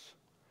response.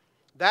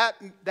 That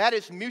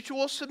is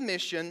mutual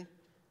submission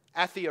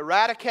at the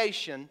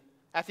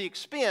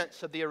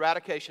expense of the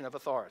eradication of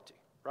authority,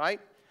 right?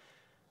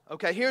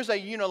 Okay, here's a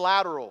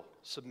unilateral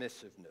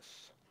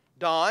submissiveness.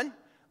 Don,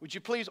 would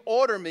you please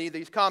order me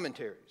these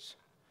commentaries?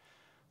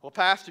 Well,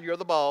 pastor, you're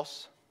the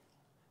boss.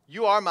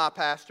 You are my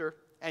pastor,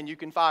 and you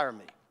can fire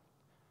me.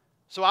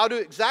 So I'll do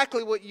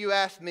exactly what you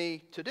asked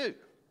me to do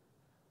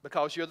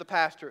because you're the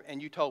pastor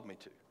and you told me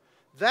to.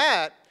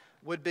 That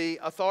would be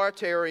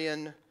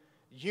authoritarian,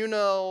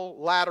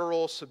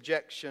 unilateral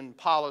subjection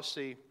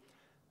policy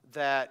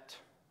that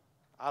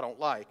I don't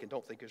like and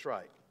don't think is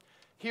right.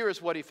 Here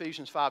is what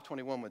Ephesians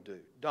 5:21 would do.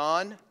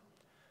 Don,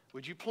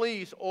 would you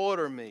please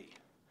order me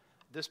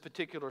this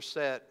particular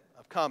set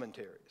of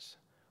commentaries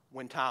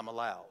when time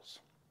allows?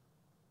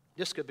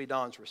 This could be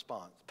Don's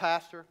response.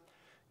 Pastor,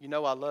 you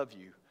know I love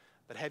you,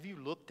 but have you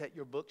looked at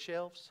your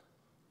bookshelves?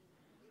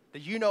 Do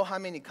you know how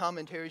many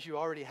commentaries you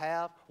already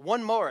have?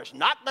 One more is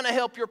not going to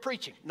help your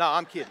preaching. No,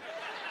 I'm kidding.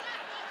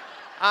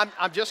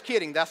 I'm just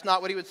kidding. That's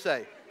not what he would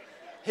say.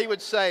 He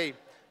would say,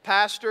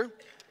 Pastor,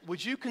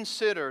 would you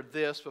consider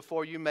this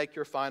before you make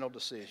your final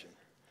decision?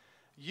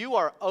 You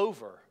are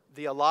over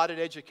the allotted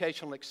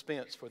educational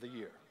expense for the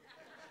year.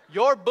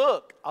 Your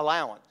book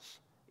allowance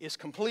is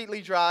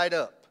completely dried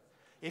up.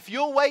 If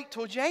you'll wait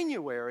till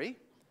January,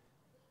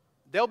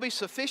 there'll be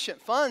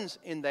sufficient funds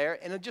in there,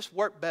 and it'll just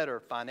work better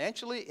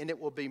financially, and it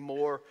will be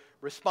more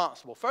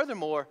responsible.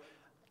 Furthermore,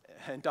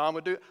 and Don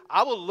would do,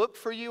 I will look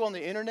for you on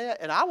the internet,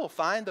 and I will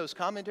find those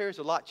commentaries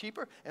a lot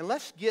cheaper, and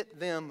let's get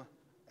them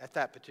at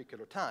that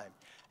particular time.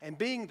 And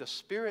being the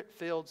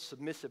spirit-filled,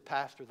 submissive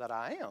pastor that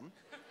I am,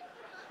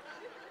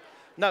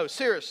 no,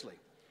 seriously,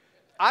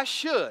 I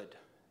should,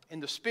 in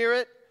the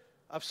spirit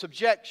of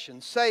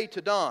subjection, say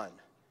to Don,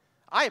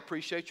 I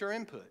appreciate your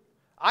input.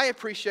 I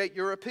appreciate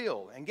your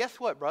appeal. And guess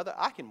what, brother?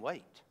 I can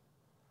wait.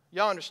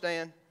 Y'all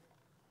understand?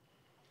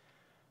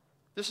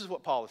 This is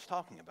what Paul is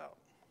talking about.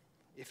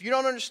 If you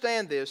don't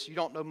understand this, you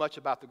don't know much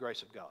about the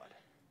grace of God.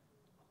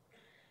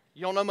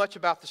 You don't know much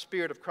about the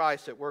Spirit of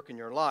Christ at work in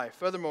your life.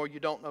 Furthermore, you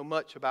don't know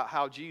much about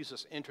how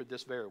Jesus entered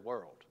this very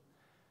world.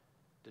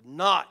 Did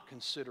not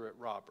consider it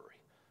robbery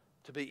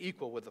to be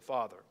equal with the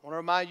Father. I want to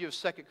remind you of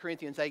 2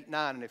 Corinthians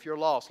 8:9, and if you're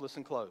lost,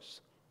 listen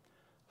close.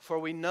 For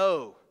we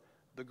know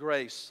the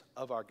grace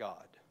of our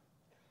God,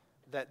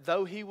 that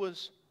though he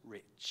was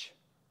rich.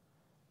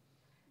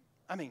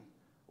 I mean,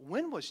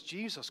 when was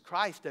Jesus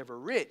Christ ever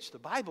rich? The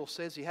Bible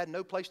says he had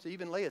no place to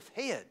even lay his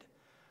head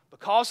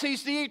because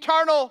he's the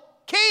eternal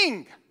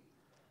King.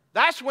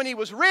 That's when he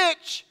was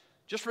rich.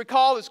 Just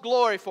recall his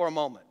glory for a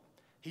moment.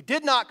 He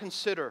did not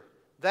consider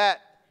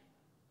that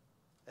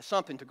as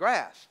something to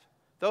grasp.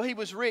 Though he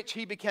was rich,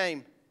 he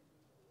became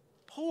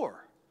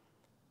poor,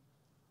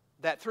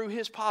 that through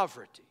his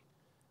poverty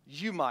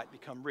you might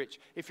become rich.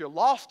 If you're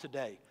lost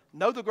today,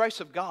 know the grace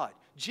of God.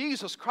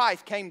 Jesus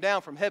Christ came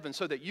down from heaven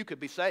so that you could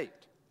be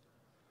saved.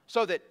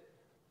 So that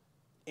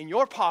in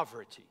your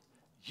poverty,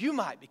 you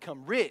might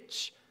become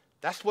rich.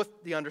 That's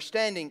what the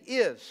understanding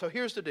is. So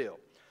here's the deal.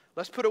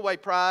 Let's put away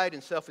pride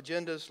and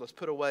self-agendas. Let's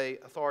put away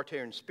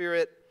authoritarian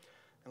spirit.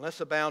 And let's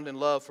abound in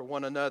love for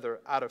one another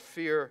out of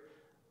fear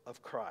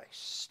of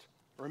Christ.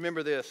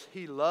 Remember this.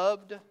 He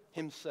loved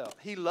himself.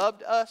 He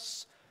loved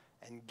us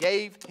and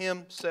gave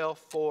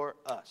himself for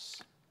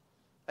us.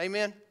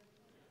 Amen.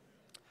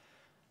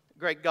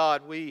 Great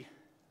God, we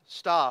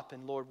stop,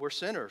 and Lord, we're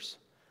sinners.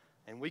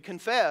 And we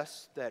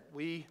confess that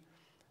we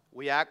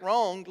act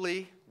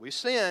wrongly, we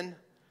sin,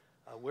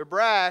 we're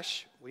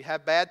brash, we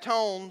have bad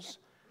tones.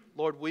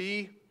 Lord,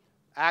 we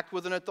act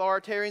with an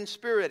authoritarian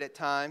spirit at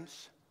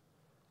times.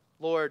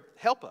 Lord,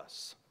 help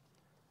us.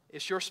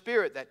 It's your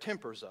Spirit that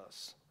tempers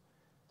us.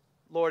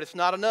 Lord, it's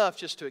not enough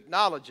just to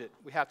acknowledge it.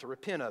 We have to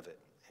repent of it.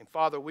 And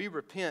Father, we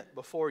repent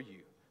before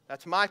you.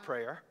 That's my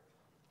prayer.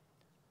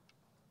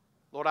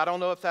 Lord, I don't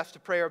know if that's the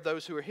prayer of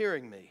those who are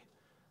hearing me,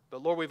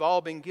 but Lord, we've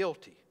all been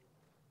guilty.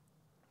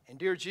 And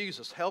dear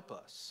Jesus, help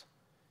us.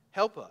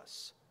 Help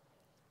us.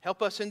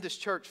 Help us in this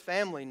church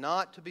family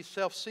not to be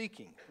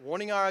self-seeking,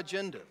 wanting our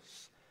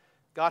agendas.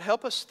 God,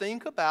 help us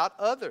think about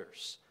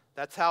others.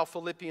 That's how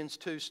Philippians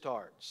 2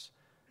 starts.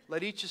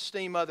 Let each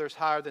esteem others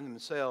higher than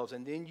themselves.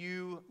 And then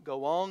you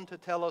go on to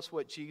tell us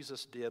what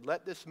Jesus did.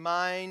 Let this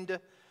mind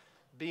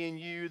be in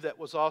you that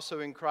was also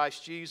in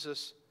Christ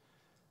Jesus,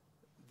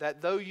 that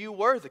though you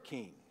were the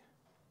king,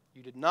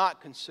 you did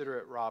not consider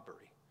it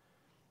robbery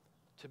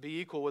to be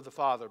equal with the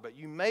Father, but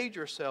you made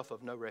yourself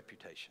of no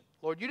reputation.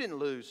 Lord, you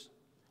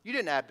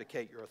didn't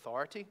abdicate your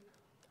authority,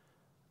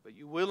 but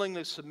you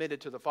willingly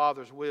submitted to the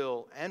Father's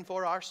will and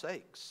for our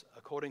sakes,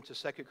 according to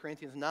 2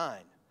 Corinthians 9.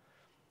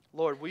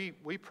 Lord, we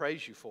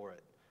praise you for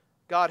it.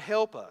 God,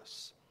 help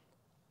us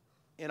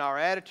in our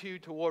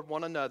attitude toward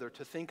one another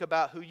to think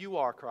about who you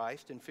are,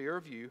 Christ, in fear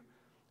of you,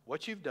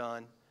 what you've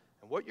done,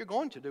 and what you're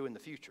going to do in the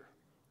future.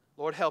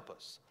 Lord, help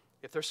us.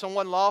 If there's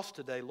someone lost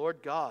today,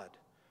 Lord God,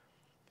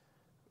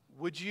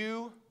 would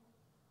you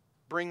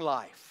bring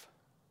life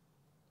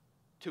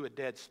to a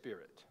dead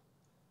spirit?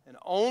 And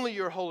only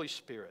your Holy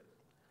Spirit,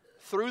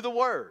 through the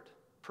Word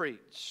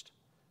preached,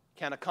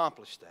 can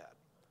accomplish that.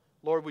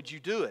 Lord, would you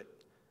do it?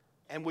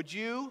 And would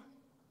you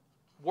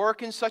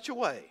work in such a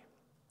way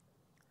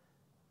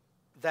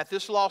that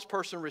this lost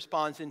person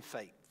responds in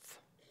faith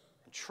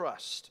and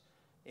trust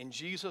in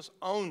Jesus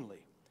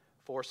only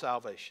for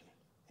salvation?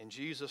 In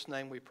Jesus'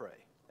 name we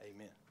pray.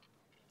 Amen.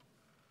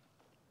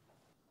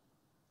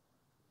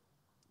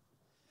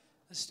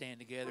 Let's stand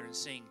together and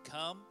sing,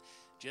 "Come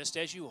Just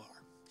As You Are."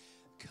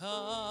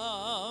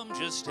 Come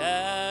just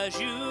as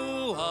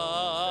you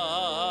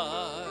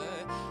are,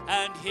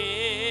 and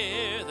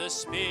hear the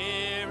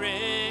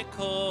Spirit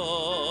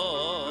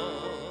call.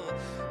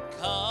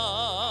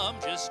 Come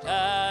just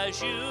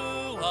as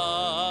you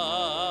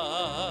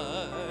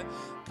are.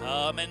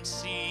 Come and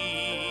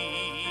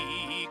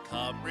see,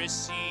 come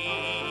receive,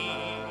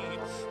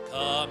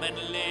 come and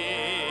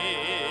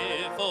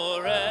live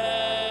forever.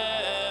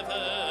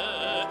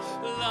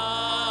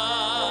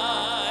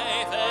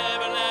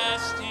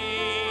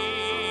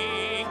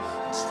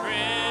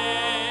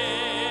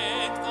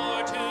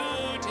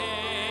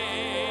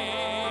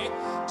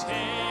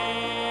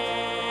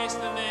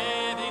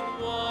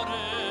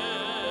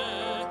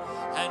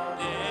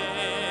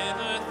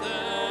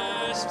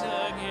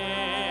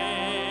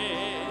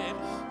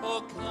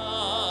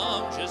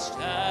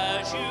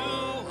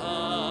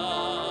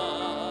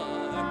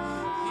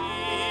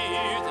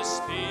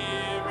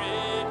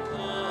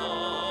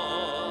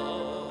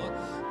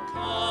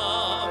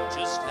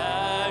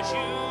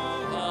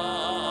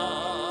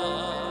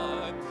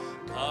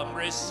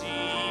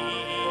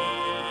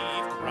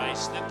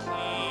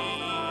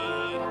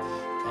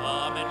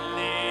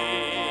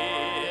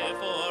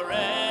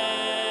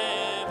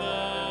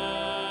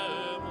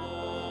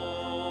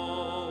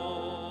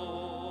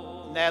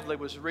 Natalie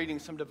was reading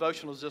some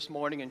devotionals this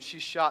morning, and she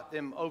shot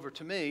them over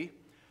to me.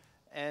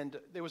 And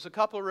there was a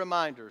couple of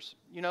reminders.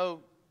 You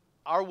know,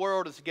 our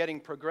world is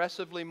getting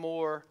progressively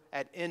more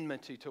at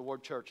enmity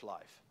toward church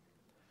life.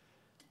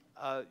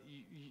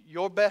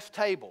 Your best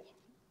table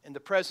in the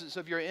presence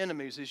of your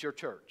enemies is your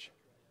church.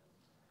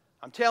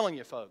 I'm telling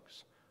you,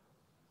 folks,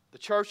 the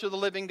church of the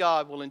living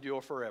God will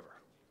endure forever.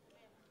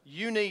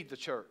 You need the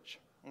church,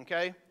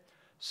 okay?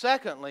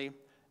 Secondly,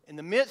 in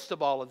the midst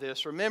of all of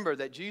this, remember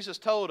that Jesus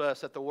told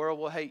us that the world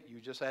will hate you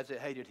just as it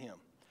hated him.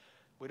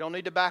 We don't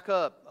need to back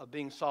up of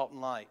being salt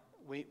and light.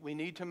 We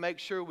need to make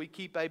sure we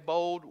keep a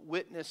bold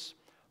witness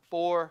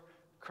for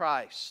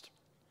Christ.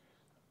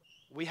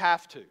 We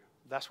have to.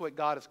 That's what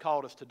God has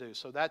called us to do.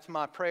 So that's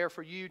my prayer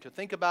for you, to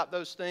think about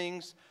those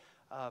things.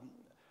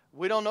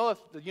 We don't know if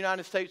the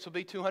United States will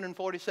be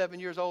 247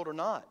 years old or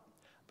not,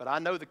 but I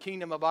know the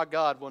kingdom of our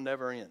God will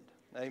never end.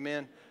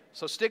 Amen.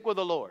 So stick with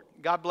the Lord.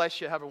 God bless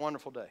you. Have a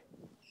wonderful day.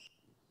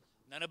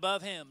 None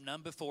above him,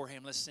 none before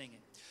him. Let's sing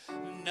it.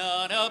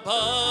 None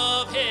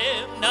above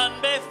him, none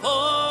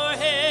before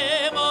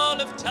him, all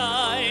of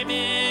time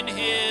in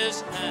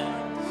his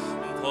hand.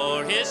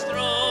 For his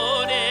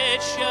throne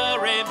it shall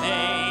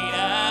remain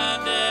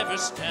and ever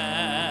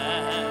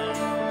stand.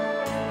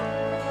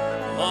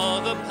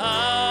 All the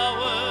power